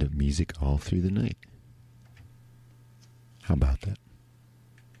 And music all through the night. How about that?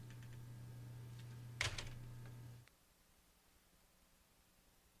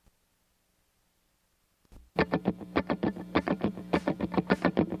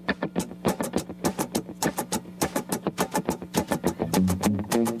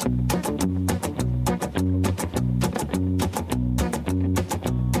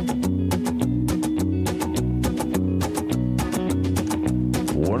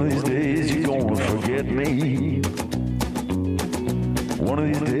 One of these days you're gonna forget me. One of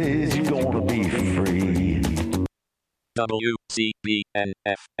these days you're gonna be free. WCBN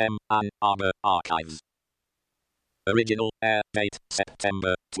FM Ann Arbor Archives. Original air date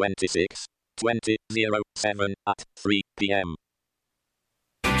September 26, 2007 at 3 p.m.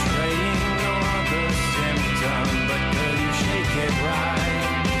 Praying no other symptom, but girl, you shake it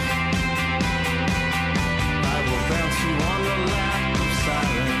right. I will bounce you on the lap of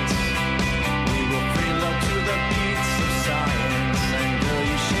silence. We will preload to the beats of science, and girl,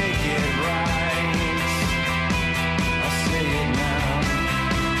 you shake it right. I'll say it now.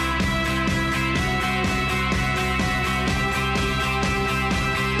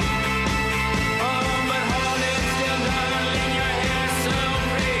 Oh, but honey, still darling, your hair so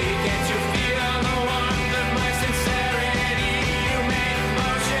pretty. Can't you feel the warmth of my sincerity? You make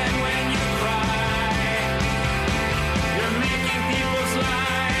motion when you cry. You're making people's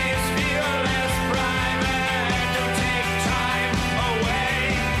lives feel less private. Don't take time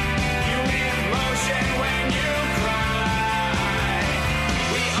away. You make motion when you cry.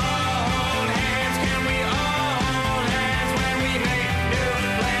 We all hold hands. Can we all hold hands when we make new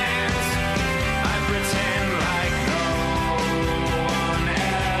plans? I pretend like no one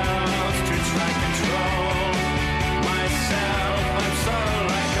else to try control myself. I'm sort of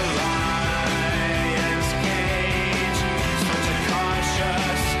like a lion's cage, such a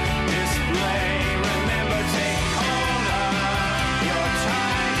cautious display. Remember, take hold of your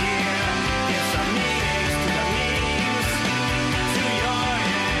time here. Give some meanings to the means, to your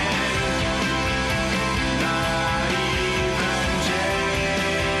end. Not even jail.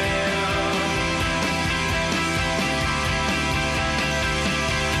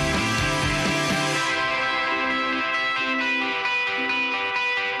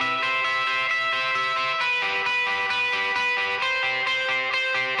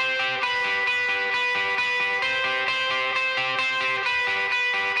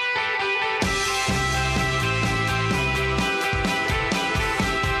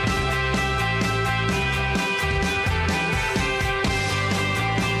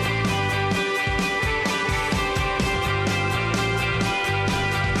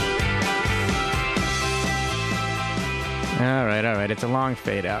 All right. It's a long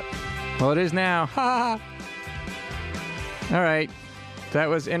fade out. Well, it is now. Ha! All right. That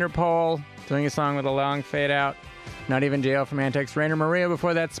was Interpol doing a song with a long fade out. Not Even Jail from Antics. Rainer Maria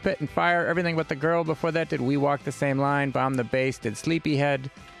before that. Spit and Fire. Everything But the Girl before that. Did We Walk the Same Line? Bomb the Bass. Did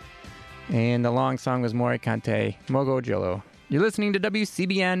Sleepyhead. And the long song was Mori Kante. Mogo Jolo. You're listening to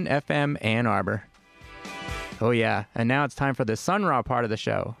WCBN FM Ann Arbor. Oh yeah. And now it's time for the Sun Ra part of the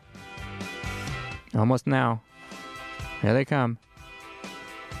show. Almost now. Here they come.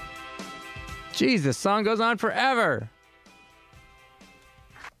 Jeez, this song goes on forever.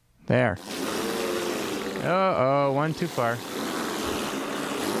 There. Uh-oh, one too far.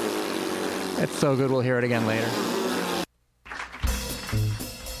 It's so good we'll hear it again later.